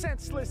 It's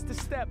senseless to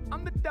step.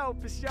 I'm the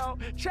dopest, yo.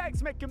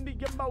 Tracks making me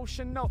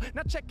emotional.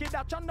 Now check it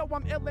out. Y'all know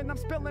I'm ill and I'm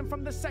spilling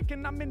from the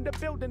second I'm in the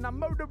building. I'm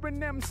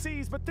murdering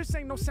MCs, but this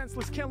ain't no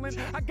senseless killing.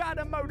 I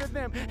gotta murder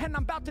them, and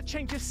I'm about to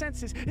change your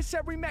senses. It's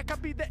every Mac. I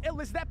be the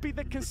illest. That be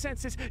the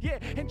consensus. Yeah,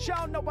 and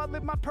y'all know I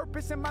live my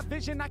purpose and my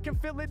vision. I can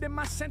feel it in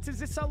my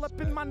senses. It's all up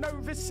in my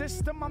nervous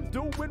system. I'm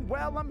doing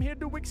well. I'm here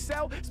to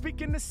excel.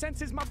 Speaking the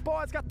senses, my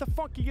bars got the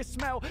funkiest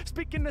smell.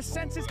 Speaking the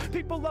senses,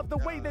 people love the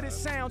way that it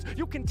sounds.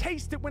 You can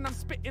taste it when I'm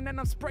spitting and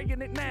I'm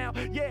spraying it now.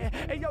 Yeah,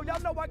 hey yo,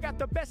 y'all know I got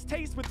the best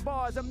taste with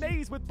bars.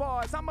 Amazed with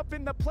bars. I'm up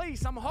in the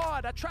place. I'm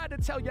hard. I try to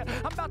tell ya,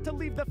 I'm about to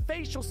leave the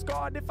facial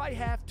scarred if I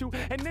have to.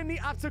 And any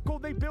obstacle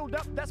they build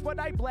up, that's what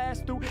I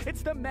blast through.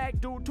 It's the Mac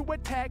dude to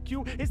attack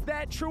you. Is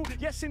that true?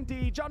 Yes,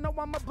 indeed. Y'all know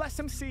I'm a bless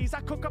MCs.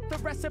 I cook up the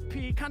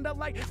recipe, kinda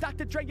like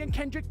Dr. Dre and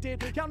Kendrick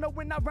did. Y'all know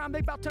when I rhyme, they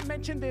about to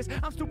mention this.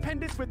 I'm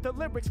stupendous with the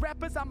lyrics.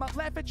 Rappers, I'ma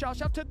laugh at y'all.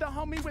 Shout to the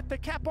homie with the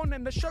cap on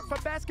and the shirt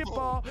for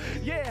basketball.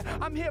 Yeah,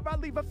 I'm here, I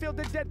leave a field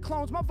of dead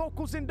clones. My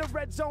vocals in the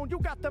red zone. You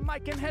got the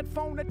mic and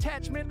headphone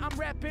attachment. I'm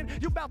rapping,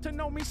 you about to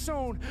know me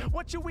soon.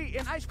 What you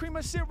eating? Ice cream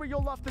or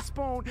cereal off the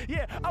spoon?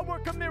 Yeah, I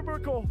work a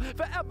miracle.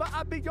 Forever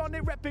I be on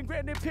it repping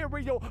Grand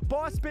Imperial.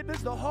 Bar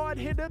spitters, the hard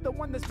hitter, the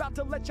one that's about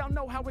to let y'all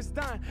know how it's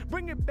done.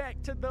 Bring it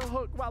back to the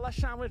hook while I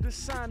shine with the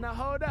sun. Now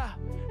hold up,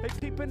 they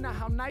peeping out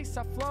how nice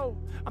I flow.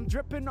 I'm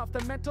dripping off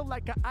the mental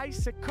like an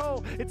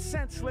icicle. It's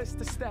senseless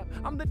to step.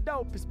 I'm the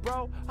dopest,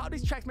 bro. All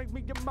these tracks make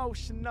me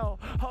emotional.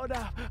 Hold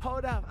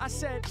up. I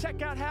said,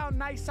 check out how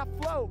nice I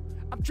flow.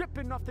 I'm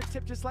dripping off the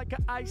tip just like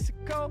an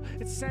icicle.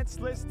 It's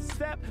senseless to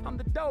step. I'm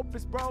the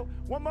dopest, bro.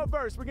 One more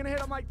verse, we're gonna hit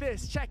them like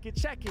this. Check it.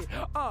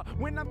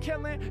 When I'm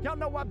killing, y'all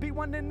know I be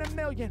 1 in a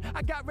million.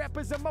 I got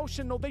rappers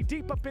emotional, they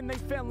deep up in their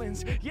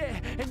feelings. Yeah,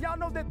 and y'all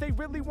know that they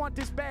really want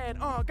this bad.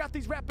 Got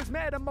these rappers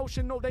mad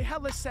emotional, they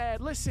hella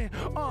sad. Listen,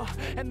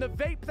 and the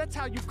vape, that's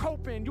how you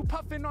coping. You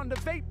puffing on the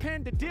vape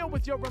pen to deal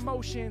with your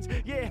emotions.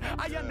 Yeah,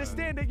 I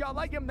understand it, y'all.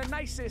 I am the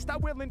nicest. I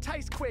will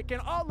entice quick,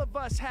 and all of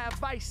us have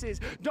vices.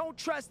 Don't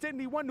trust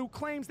anyone who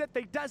claims that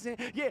they doesn't.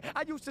 Yeah,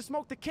 I used to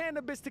smoke the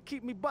cannabis to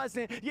keep me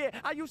buzzing. Yeah,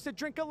 I used to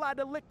drink a lot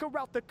of liquor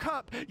out the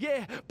cup.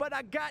 Yeah, but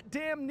I got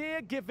damn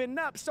near giving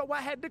up, so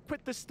I had to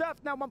quit the stuff.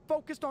 Now I'm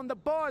focused on the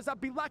bars. I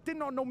be locked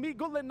in on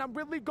Omegle, and I'm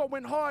really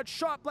going hard,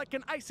 sharp like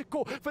an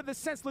icicle for the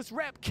senseless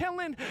rap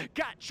killing.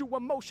 Got you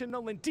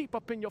emotional and deep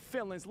up in your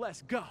feelings.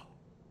 Let's go.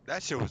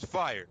 That shit was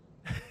fire.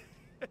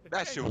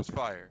 That shit was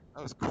fire.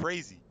 That was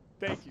crazy.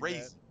 Thank you,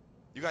 man.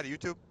 You got a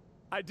YouTube?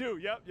 I do.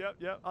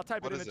 Yep. I'll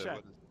type it in the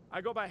chat. I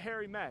go by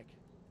Harry Mack.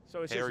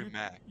 So it's Harry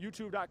Mack.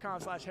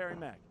 YouTube.com/Harry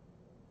Mack.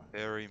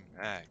 Harry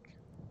Mack.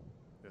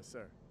 Yes,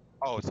 sir.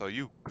 Oh, so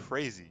you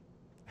crazy.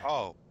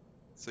 Oh,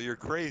 So you're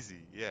crazy.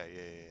 Yeah.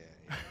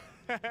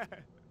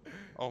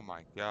 Oh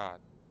my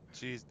God.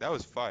 Jeez, that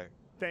was fire.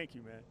 Thank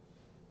you, man.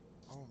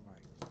 Oh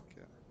my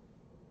God.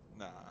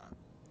 Nah.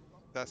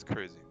 That's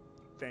crazy.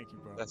 Thank you,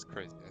 bro. That's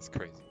crazy. That's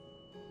crazy.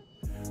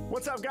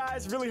 What's up,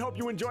 guys? Really hope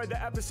you enjoyed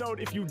the episode.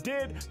 If you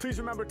did, please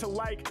remember to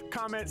like,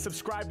 comment,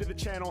 subscribe to the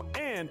channel.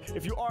 And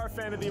if you are a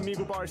fan of the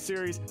Omegle Bars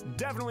series,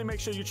 definitely make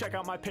sure you check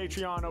out my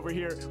Patreon over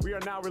here. We are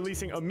now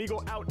releasing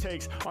Omegle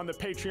outtakes on the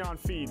Patreon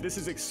feed. This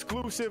is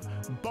exclusive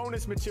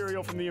bonus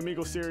material from the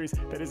Omegle series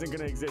that isn't going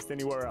to exist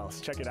anywhere else.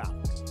 Check it out.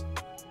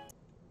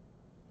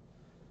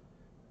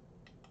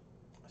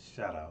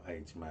 Shout out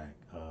H-Mac,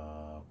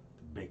 the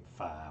big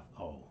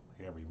 5-0.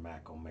 Every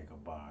Mac Omega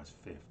Bars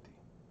 50.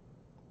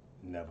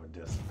 Never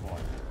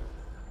disappointed.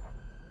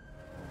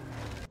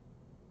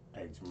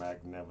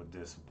 H-Mac never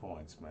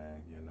disappoints,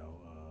 man. You know,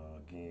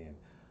 again,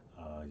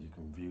 you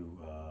can view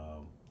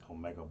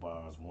Omega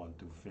Bars 1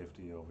 through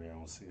 50 over here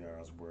on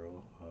CR's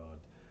World.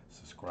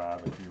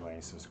 Subscribe if you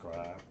ain't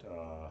subscribed.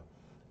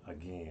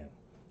 Again,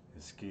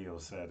 his skill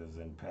set is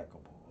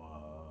impeccable.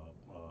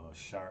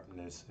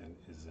 Sharpness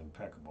is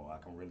impeccable. I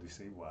can really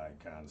see why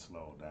he kind of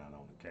slowed down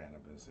on the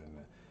cannabis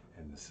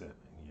and the sipping.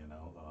 You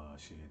know,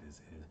 shit,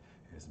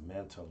 his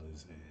mental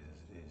is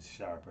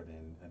sharper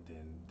than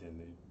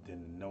the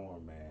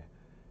norm, man.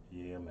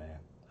 Yeah, man.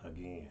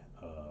 Again,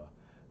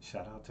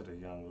 shout out to the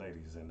young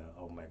ladies in the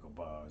Omega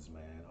Bars,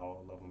 man.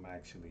 All of them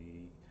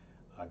actually,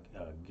 I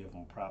give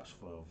them props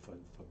for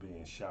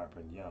being sharp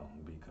and young,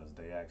 because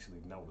they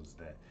actually noticed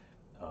that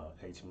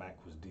H-Mac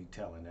was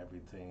detailing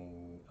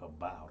everything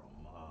about him.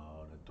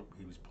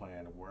 He was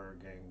playing the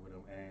word game with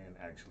him and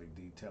actually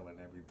detailing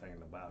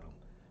everything about him.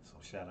 So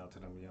shout out to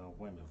them young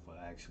women for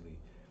actually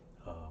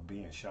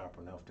being sharp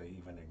enough to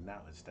even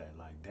acknowledge that,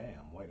 like,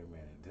 damn, wait a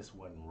minute, this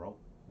wasn't rope.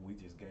 We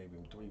just gave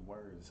him 3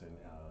 words, and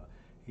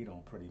he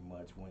don't pretty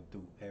much went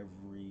through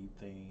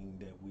everything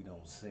that we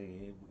don't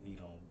said. He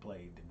don't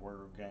play the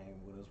word game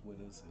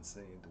with us and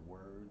said the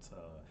words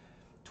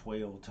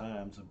 12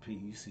 times a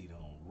piece. He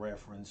don't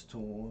reference to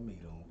them. He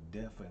don't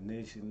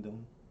definition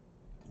them.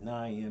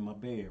 Now he in my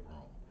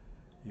bedroom,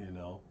 you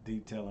know,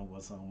 detailing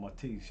what's on my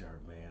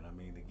t-shirt, man. I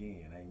mean,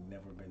 again, I ain't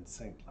never been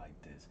synced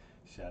like this.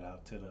 Shout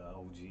out to the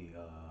OG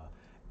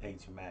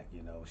H-Mac,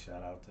 you know.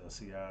 Shout out to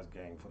CR's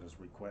gang for this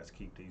request.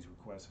 Keep these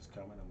requests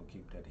coming. I'm going to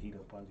keep that heat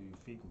up under your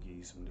feet and give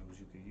you some news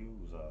you can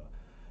use.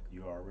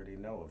 You already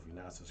know, if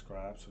you're not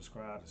subscribed,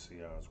 subscribe to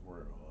CR's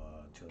World.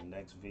 Till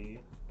next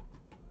vid,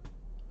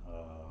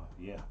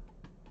 yeah,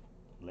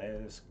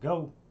 let's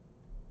go.